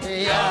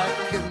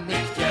 jak mi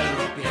k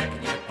tělu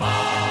pěkně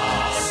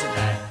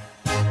pásne.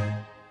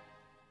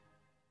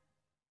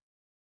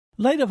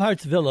 Light of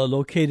Hearts Villa,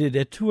 located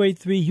at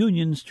 283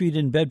 Union Street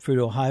in Bedford,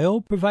 Ohio,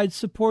 provides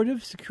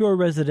supportive, secure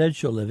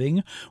residential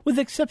living with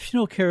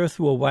exceptional care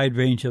through a wide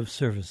range of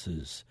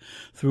services.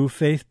 Through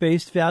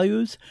faith-based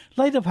values,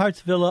 Light of Hearts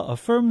Villa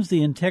affirms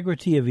the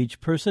integrity of each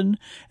person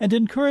and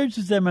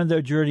encourages them on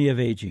their journey of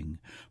aging.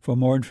 For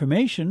more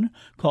information,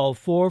 call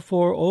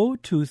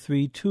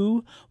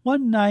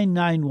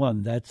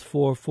 440-232-1991. That's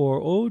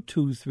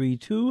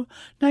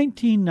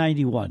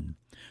 440-232-1991.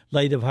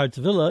 Light of Hearts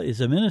Villa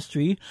is a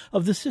ministry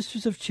of the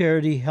Sisters of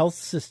Charity Health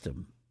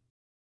System.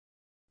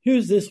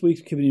 Here's this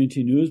week's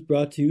community news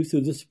brought to you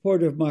through the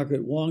support of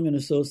Margaret Wong and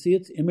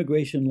Associates,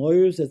 immigration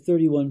lawyers at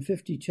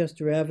 3150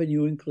 Chester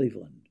Avenue in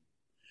Cleveland.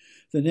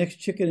 The next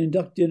chicken and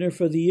duck dinner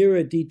for the year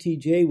at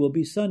DTJ will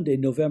be Sunday,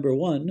 November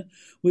 1,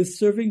 with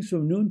servings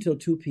from noon till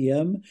 2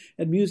 p.m.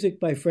 and music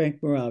by Frank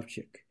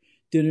Moravchik.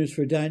 Dinners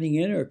for dining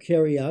in or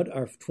carry out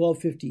are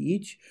 $12.50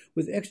 each,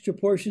 with extra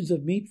portions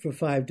of meat for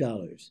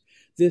 $5.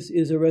 This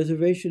is a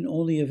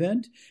reservation-only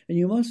event, and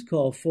you must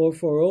call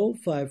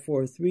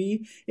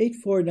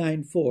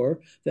 440-543-8494.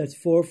 That's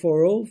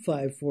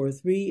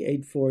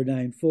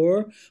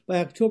 440-543-8494 by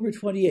October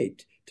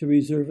 28 to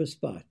reserve a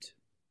spot.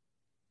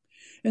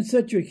 And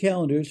set your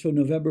calendars for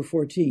November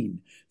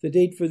 14, the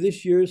date for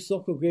this year's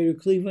Sokol Greater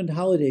Cleveland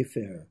Holiday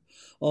Fair.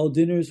 All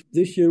dinners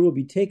this year will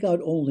be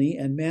takeout only,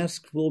 and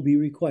masks will be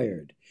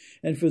required.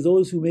 And for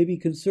those who may be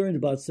concerned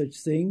about such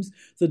things,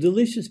 the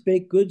delicious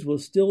baked goods will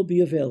still be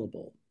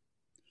available.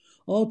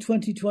 All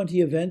 2020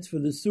 events for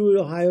the Seward,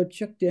 Ohio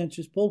Czech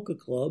Dancers Polka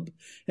Club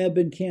have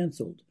been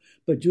canceled,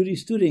 but Judy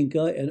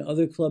Studenka and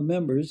other club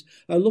members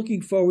are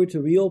looking forward to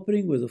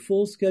reopening with a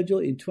full schedule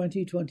in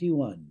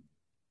 2021.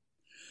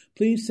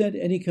 Please send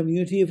any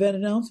community event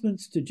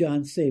announcements to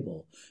John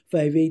Sable,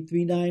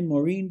 5839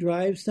 Maureen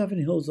Drive, Seven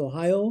Hills,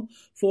 Ohio,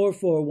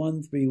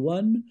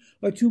 44131,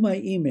 or to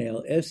my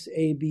email,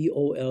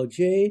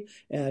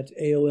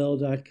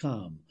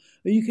 sabolj@aol.com.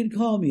 Or you can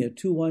call me at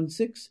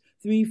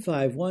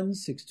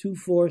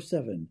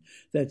 216-351-6247.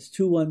 That's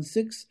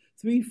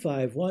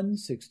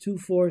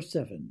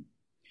 216-351-6247.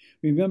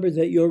 Remember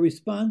that your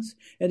response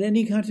and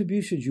any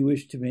contributions you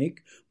wish to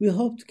make will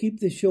help to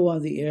keep the show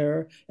on the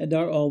air and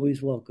are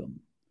always welcome.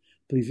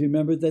 Please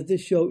remember that this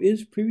show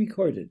is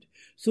pre-recorded,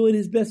 so it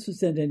is best to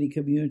send any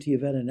community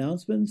event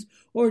announcements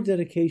or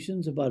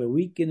dedications about a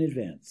week in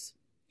advance.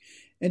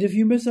 And if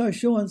you miss our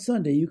show on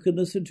Sunday, you can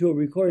listen to a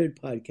recorded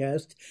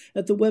podcast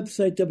at the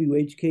website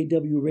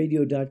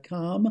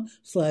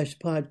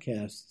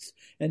whkwradio.com/podcasts,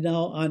 and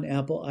now on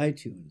Apple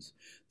iTunes.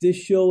 This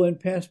show and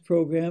past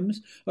programs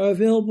are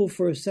available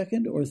for a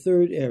second or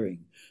third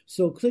airing,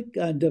 so click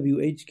on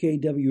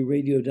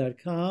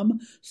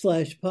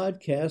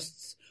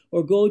whkwradio.com/podcasts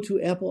or go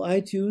to Apple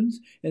iTunes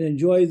and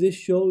enjoy this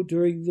show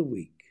during the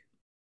week.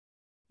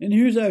 And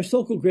here's our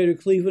Sokol Greater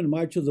Cleveland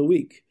March of the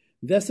Week,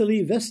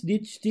 Vesely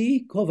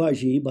Vesnichty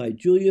Kovaji by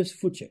Julius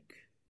Fuchik.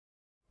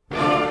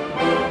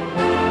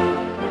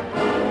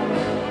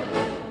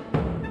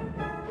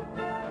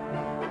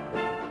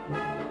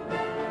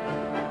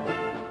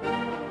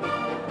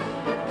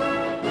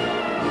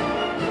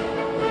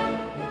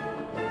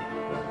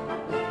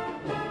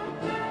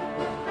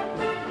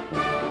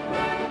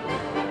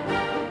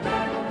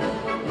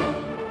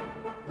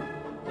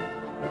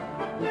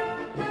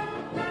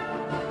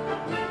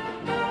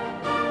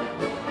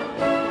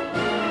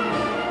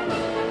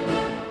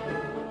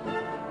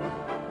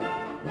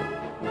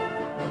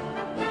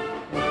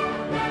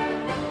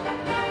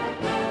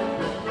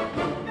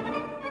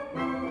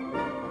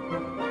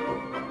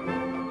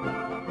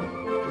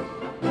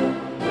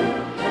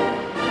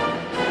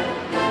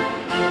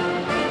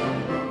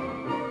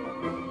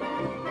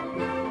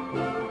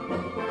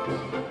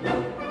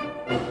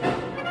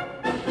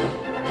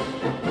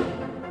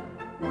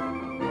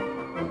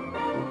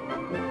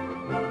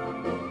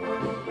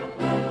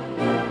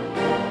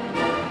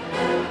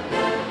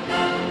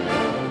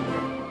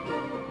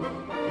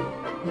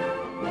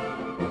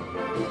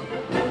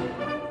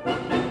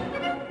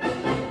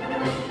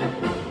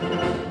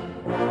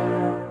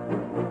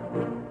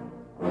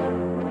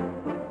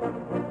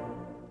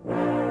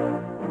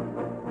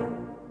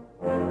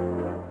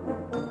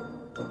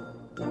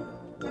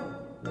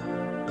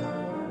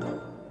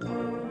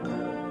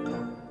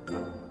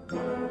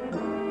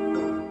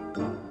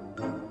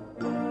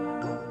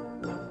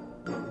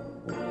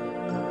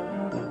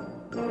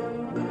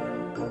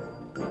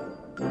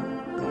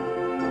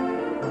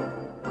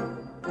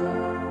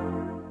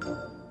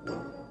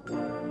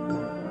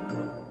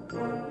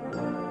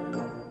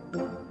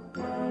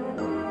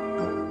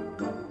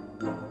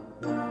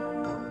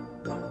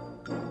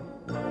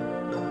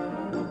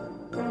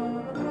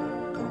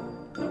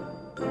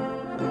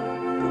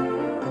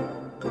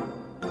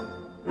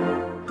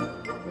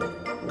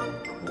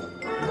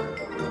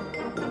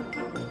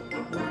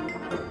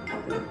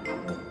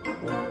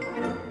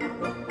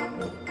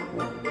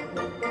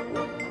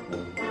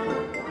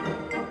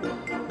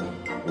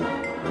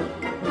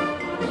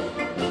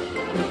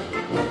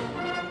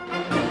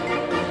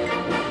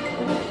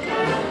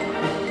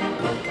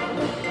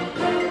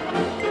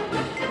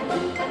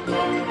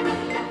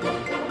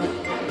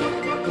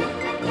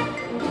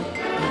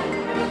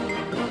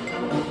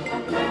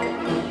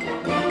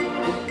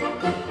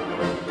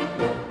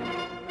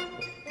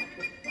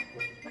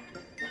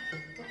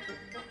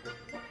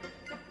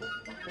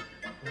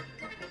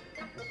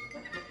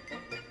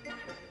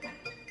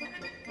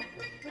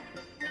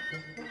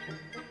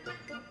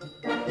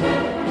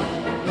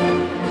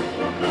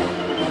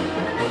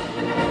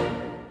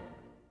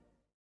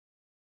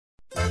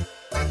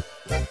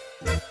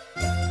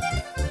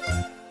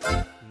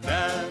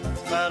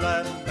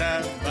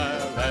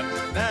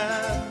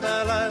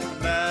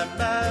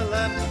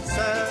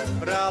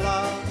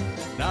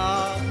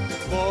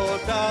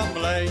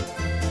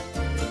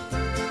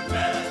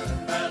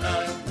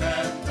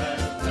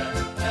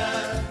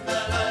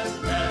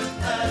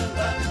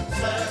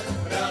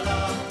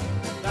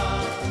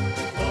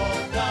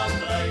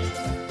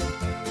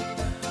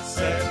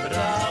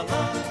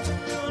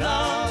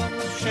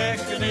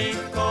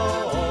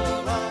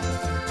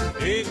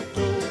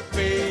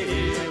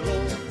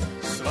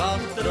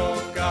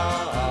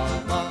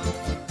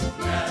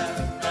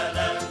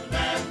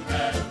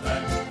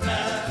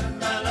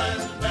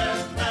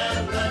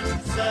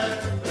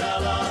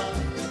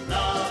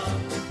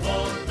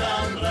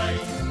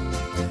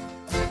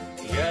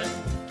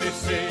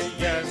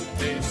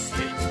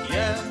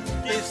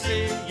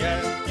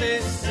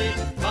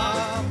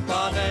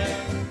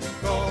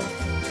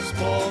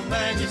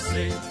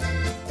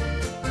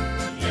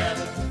 Jen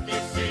ty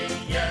si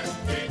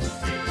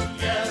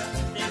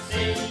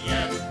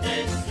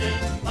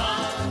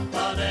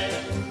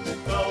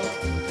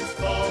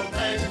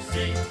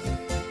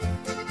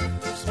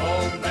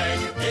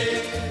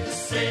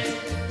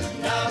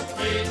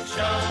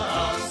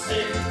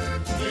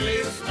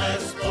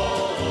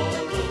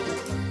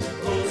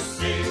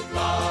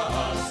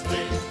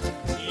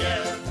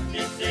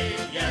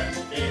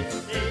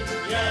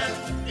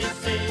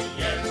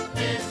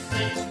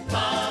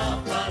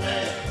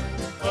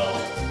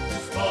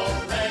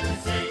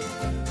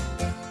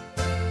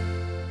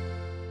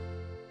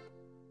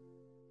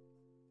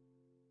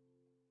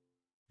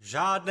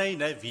Žádnej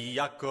neví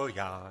jako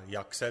já,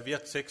 jak se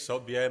věci k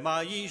sobě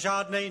mají.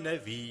 Žádnej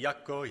neví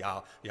jako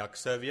já, jak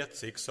se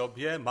věci k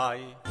sobě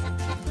mají.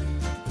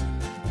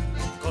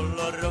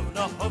 Kolo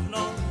rovno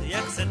hovno,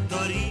 jak se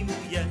to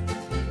rýmuje.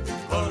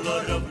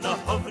 Kolo rovno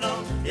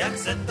hovno, jak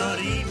se to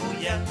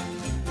rýmuje.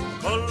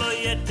 Kolo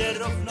jede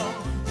rovno,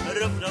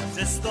 rovno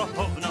přes to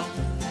hovno.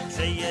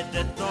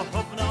 Přejede to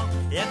hovno,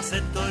 jak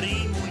se to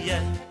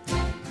rýmuje.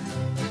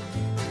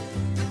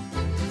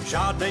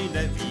 Žádnej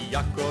neví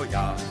jako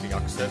já,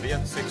 jak se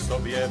věci k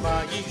sobě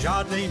mají.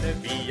 Žádnej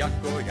neví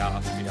jako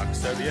já, jak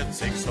se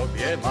věci k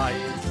sobě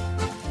mají.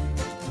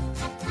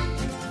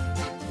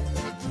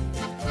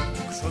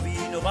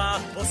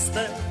 Křovínová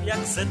postel,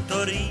 jak se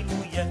to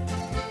rýmuje.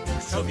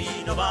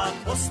 Křovínová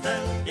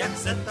postel, jak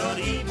se to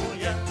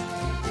rýmuje.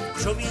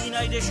 Křoví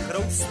najdeš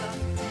chrousta,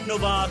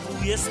 nováků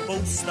je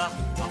spousta.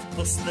 A v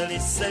posteli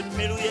se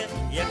miluje,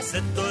 jak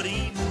se to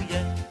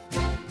rýmuje.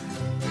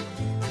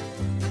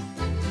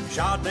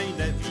 Žádnej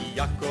neví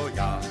jako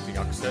já,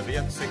 jak se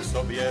věci k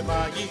sobě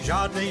mají.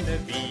 Žádnej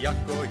neví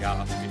jako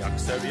já, jak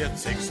se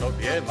věci k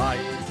sobě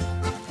mají.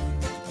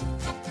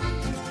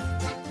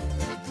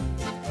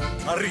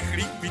 A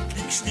rychlík,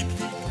 pytlík,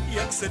 šnitlík,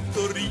 jak se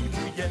to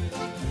rýmuje.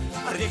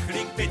 A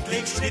rychlík,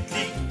 pytlík,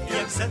 šnitlík,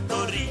 jak se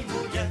to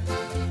rýmuje.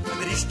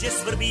 Když tě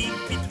svrbí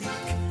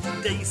pytlík,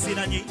 dej si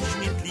na něj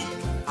šnitlík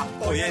a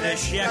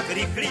pojedeš jak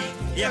rychlík,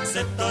 jak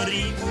se to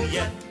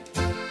rýmuje.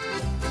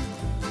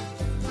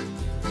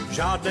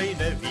 Žádnej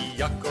neví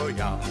jako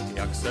já,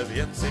 jak se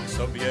věci k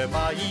sobě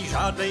mají.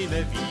 Žádnej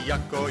neví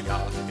jako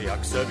já,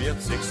 jak se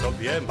věci k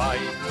sobě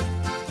mají.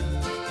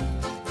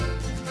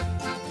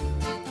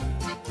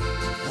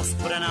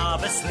 Hospodaná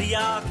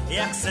vesliák,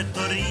 jak se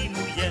to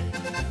rýmuje.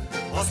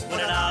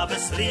 Hospodaná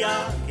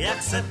vesliák,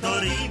 jak se to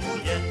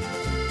rýmuje.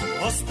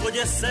 V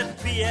hospodě se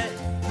pije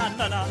a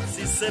na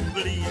náci se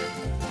blije.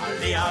 A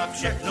liák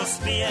všechno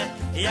smije,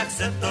 jak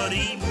se to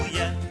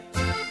rýmuje.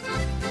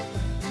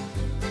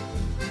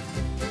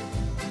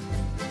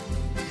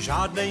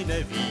 Žádnej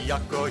neví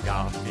jako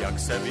já, jak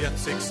se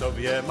věci k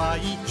sobě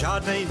mají.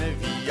 Žádnej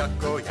neví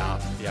jako já,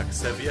 jak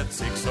se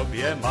věci k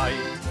sobě mají.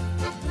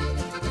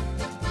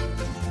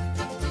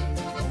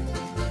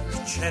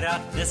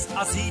 Včera, dnes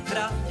a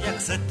zítra,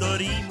 jak se to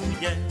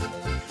rýmuje.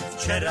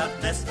 Včera,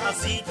 dnes a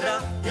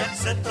zítra, jak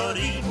se to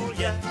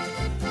rýmuje.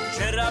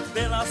 Včera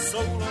byla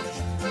soulož,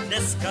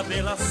 dneska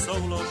byla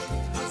soulož.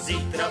 A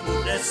zítra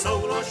bude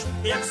soulož,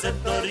 jak se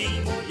to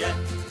rýmuje.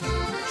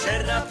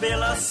 Včera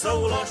byla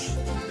soulož,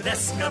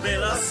 dneska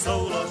byla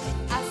soulož.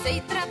 A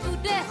zítra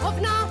bude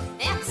hovno,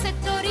 jak se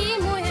to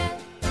rýmuje.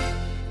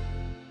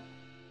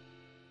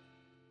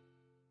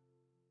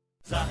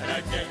 V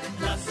zahradě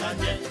na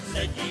sadě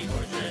sedí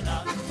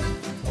kožena.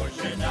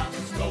 Kožena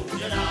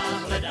zkouřená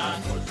hledá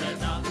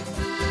kořena.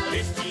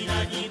 Listí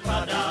na ní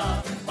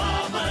padá,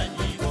 máma na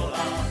ní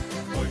volá.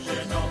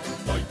 Koženo,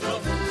 pojď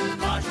domů,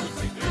 máš tu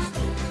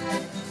cyklistu.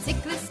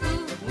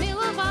 Cyklistu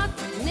milovat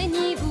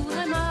není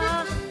vůle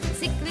má.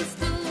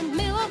 Cyklistu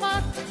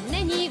milovat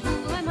není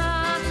vůle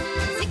má.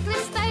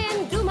 Cyklista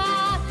jen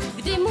dumá,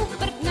 kdy mu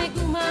prdne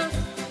guma.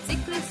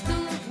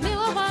 Cyklistu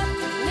milovat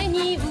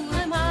není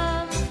vůle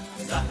má.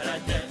 V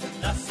zahradě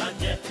na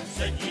sadě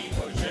sedí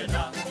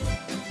kožena.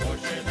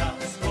 Kožena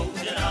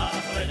zkouřená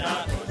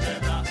hledá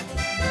kořena.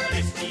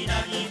 Listí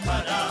na ní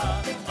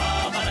padá,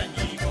 máma na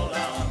ní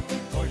volá.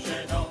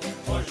 Koženo,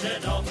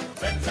 koženo,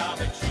 vem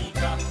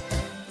zámečníka.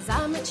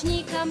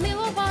 Zámečníka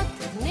milovat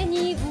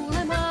není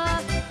vůle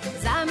má.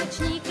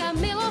 Zámečníka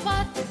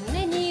milovat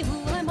není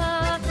vůle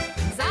má.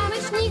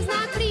 Zámečník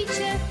zná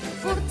klíče,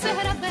 furt se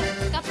hrabe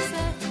v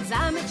kapse.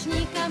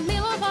 Zámečníka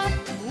milovat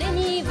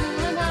není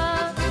vůle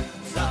má.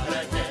 V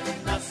zahradě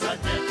na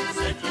sadě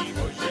sedí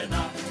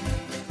kožena.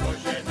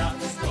 Kožena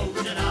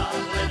zkouřená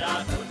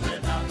hledá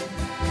kořena.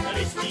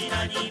 Listí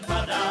na ní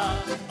padá,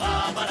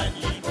 máma na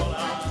ní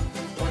volá.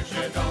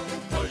 Koženo,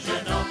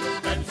 koženo,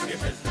 vem si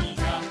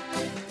řezníka.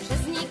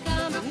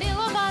 Přezníka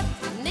milovat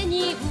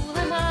není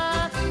vůle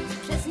má.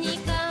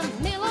 Přezníka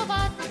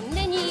milovat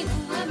není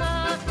vůle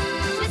má.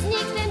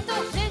 Přezník tento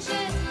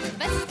řeže,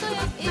 bez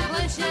stojek i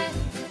vleže.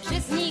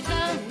 Přezníka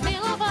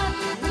milovat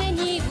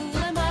není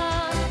vůle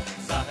má.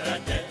 V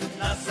zahradě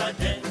na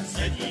sadě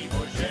sedí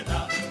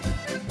kožena.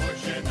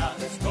 Kožena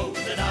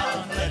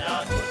zkouřená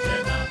hledá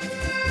kořena.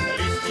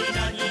 Listí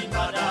na ní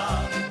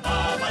padá,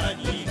 máma na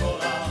ní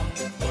volá.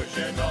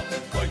 Koženo,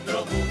 pojď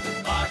domů,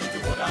 máš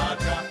tu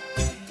vodáka.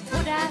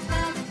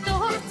 Vodáka,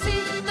 toho chci,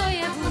 to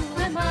je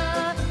vůle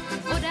má.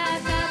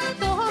 Vodáka,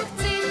 toho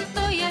chci,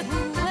 to je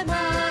vůle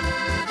má.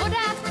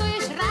 Vodák to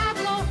je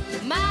žrádlo,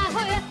 má ho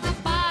jako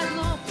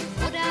pádlo.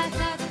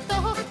 Vodáka,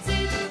 toho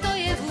chci, to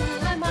je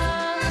vůle má.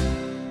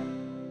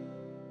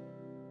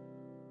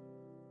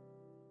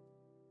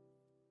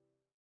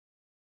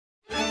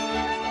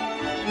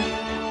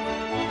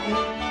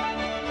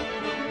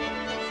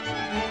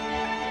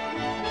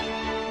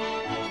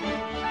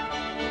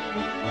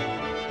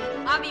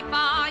 A vy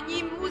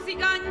páni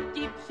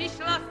muzikanti,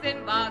 přišla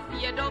jsem vás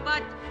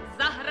jedovat.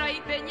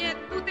 Zahrajte mě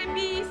tuto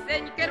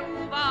píseň,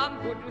 kterou vám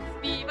budu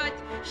zpívat.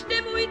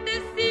 Štemujte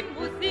si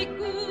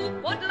muziku,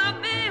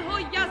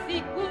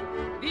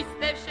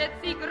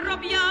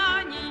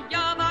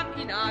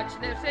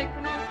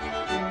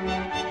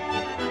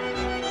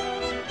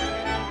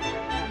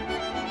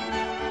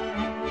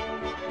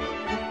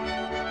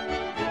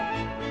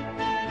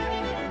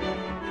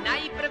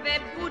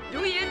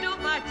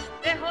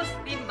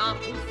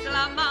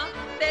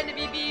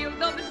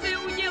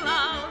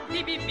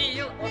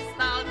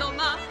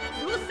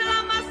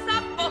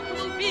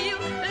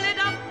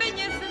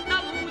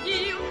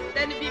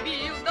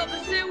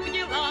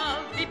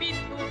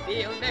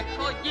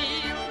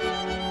 nechodil.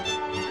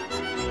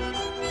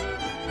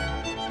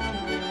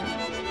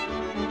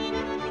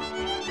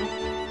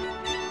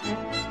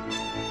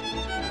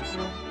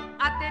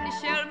 A ten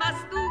šelma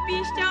stúpí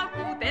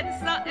šťalku, ten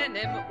sa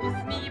enem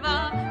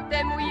usmívá,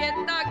 tému je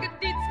tak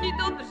vždycky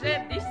dobře,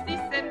 když si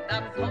sem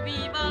tam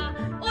zhovívá.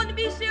 On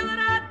by šel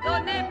rád do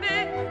nebe,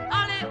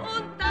 ale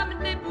on tam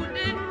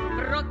nebude,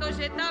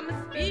 protože tam s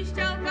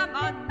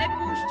píšťalkama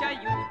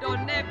nepúšťajú do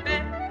nebe.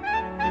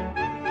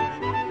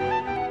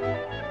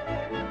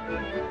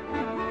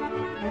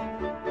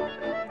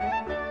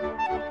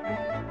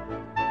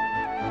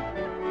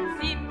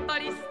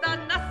 Cymbalista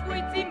na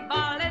svůj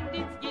cymbálen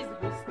vždycky z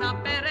husna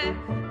bere,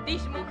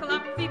 když mu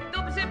chlapci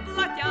dobře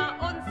platá,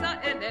 on sa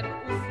enem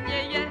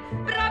usměje.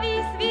 Praví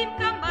svým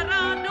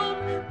kamarádům,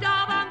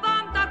 dávám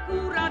vám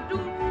takú radu,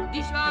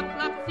 když vám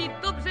chlapci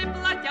dobře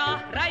platá,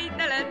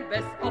 hrajte len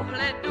bez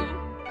ohledu.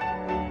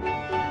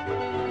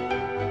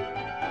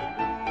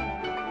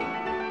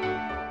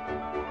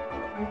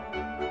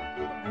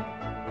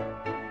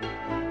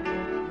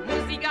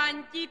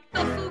 Muzikanti,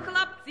 to sú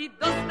chlapci,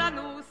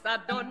 dostanú sa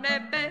do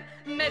nebe,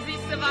 mezi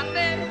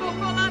svaté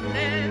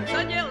pocholaté,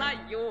 co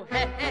dělajú,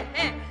 he, he,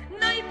 he.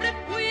 Najprv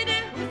půjde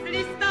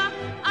huslista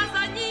a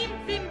za ním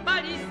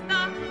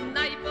cymbalista,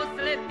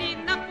 najposledy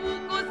na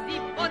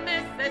půkozi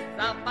ponese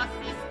sa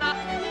basista.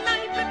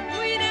 Najprv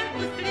půjde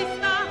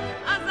huslista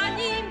a za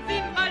ním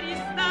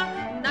cymbalista,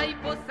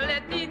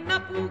 najposledy na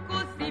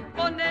půkozi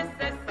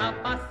ponese sa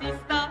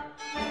basista.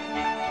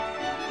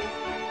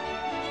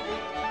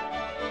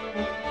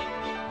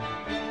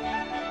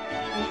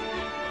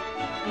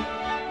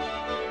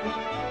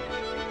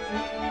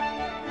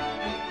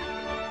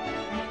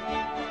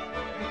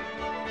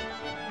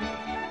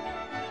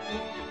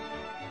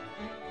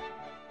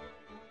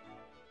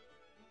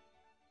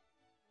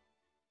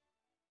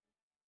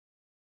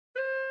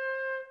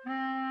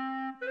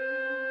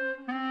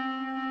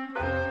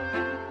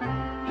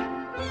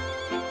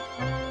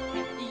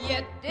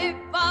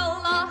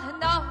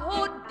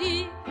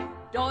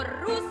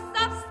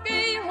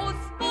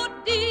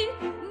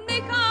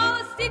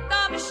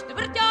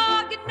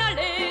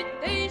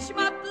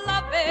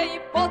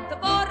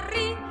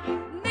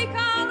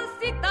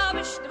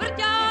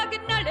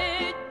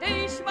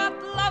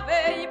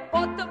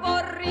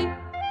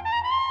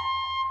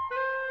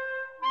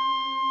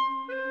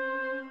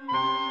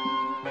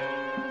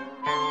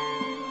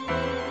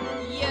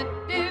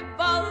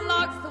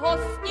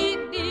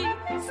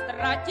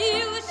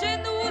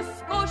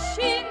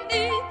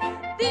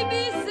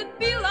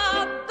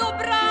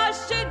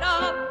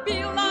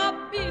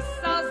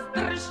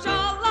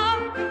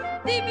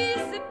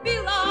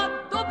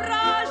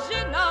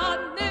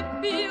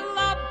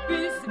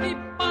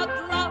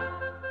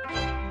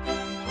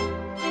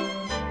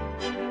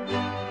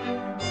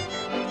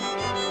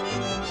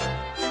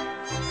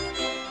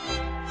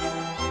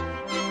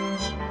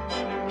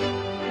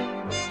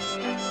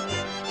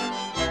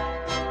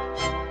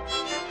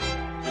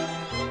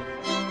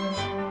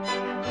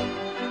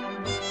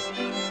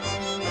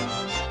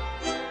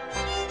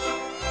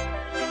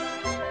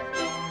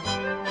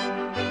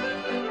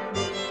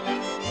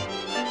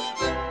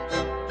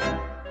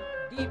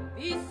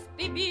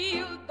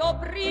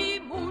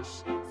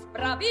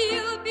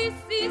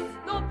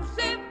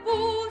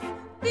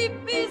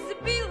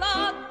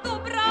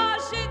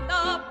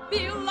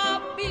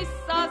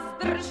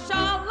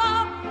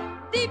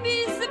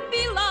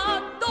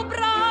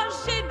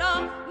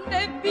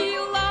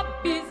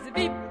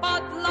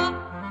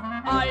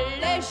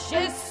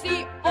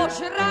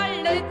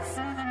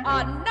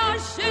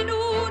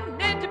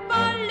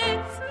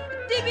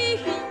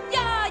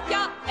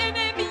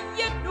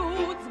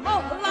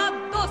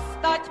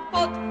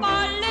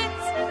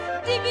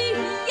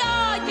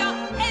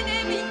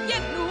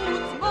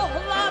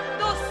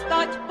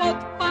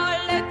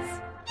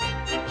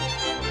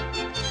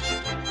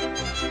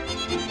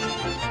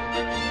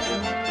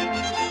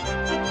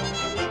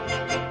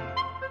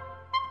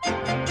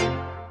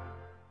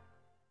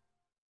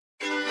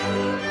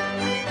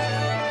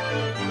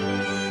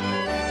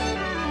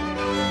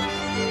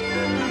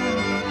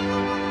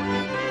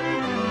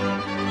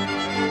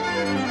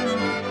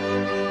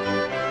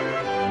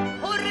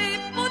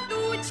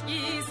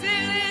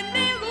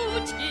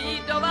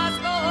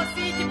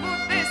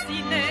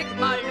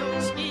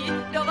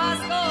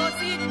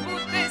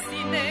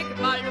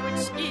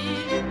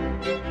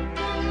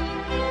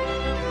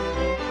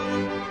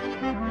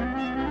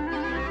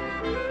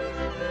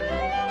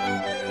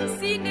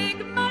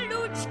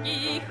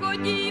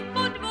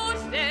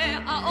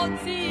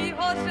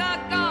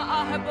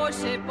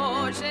 Bože,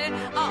 Bože,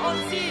 a on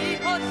si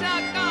ho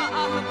řaká,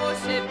 ach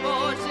Bože,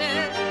 Bože.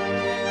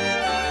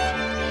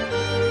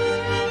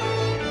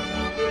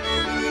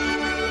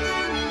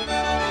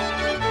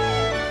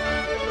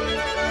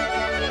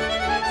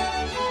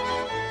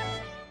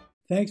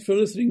 Thanks for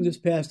listening this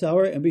past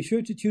hour, and be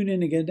sure to tune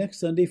in again next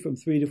Sunday from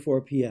 3 to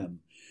 4 p.m.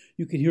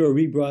 You can hear a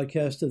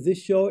rebroadcast of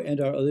this show and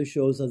our other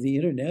shows on the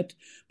internet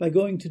by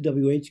going to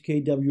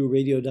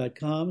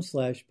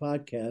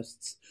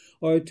whkwradio.com/podcasts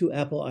or to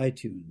Apple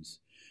iTunes.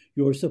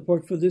 Your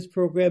support for this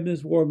program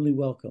is warmly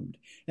welcomed,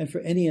 and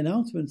for any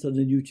announcements on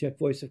the New Czech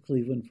Voice of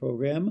Cleveland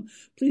program,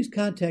 please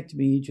contact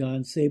me,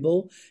 John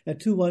Sable, at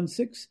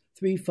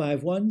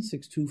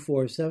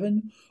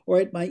 216-351-6247 or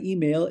at my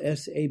email,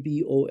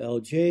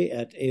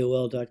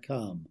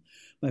 sabolj@aol.com.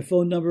 My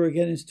phone number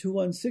again is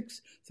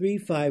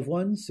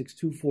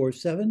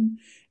 216-351-6247,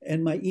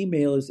 and my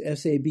email is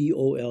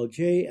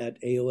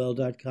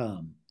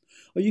sabolj@aol.com.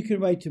 Or you can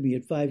write to me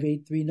at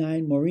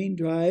 5839 Maureen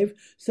Drive,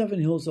 Seven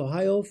Hills,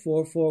 Ohio,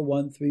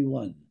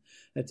 44131.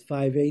 That's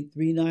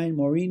 5839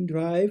 Maureen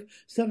Drive,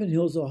 Seven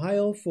Hills,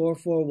 Ohio,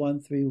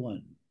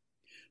 44131.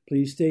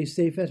 Please stay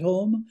safe at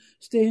home,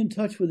 stay in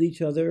touch with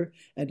each other,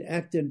 and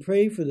act and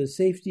pray for the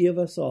safety of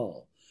us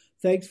all.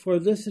 Thanks for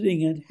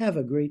listening, and have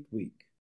a great week.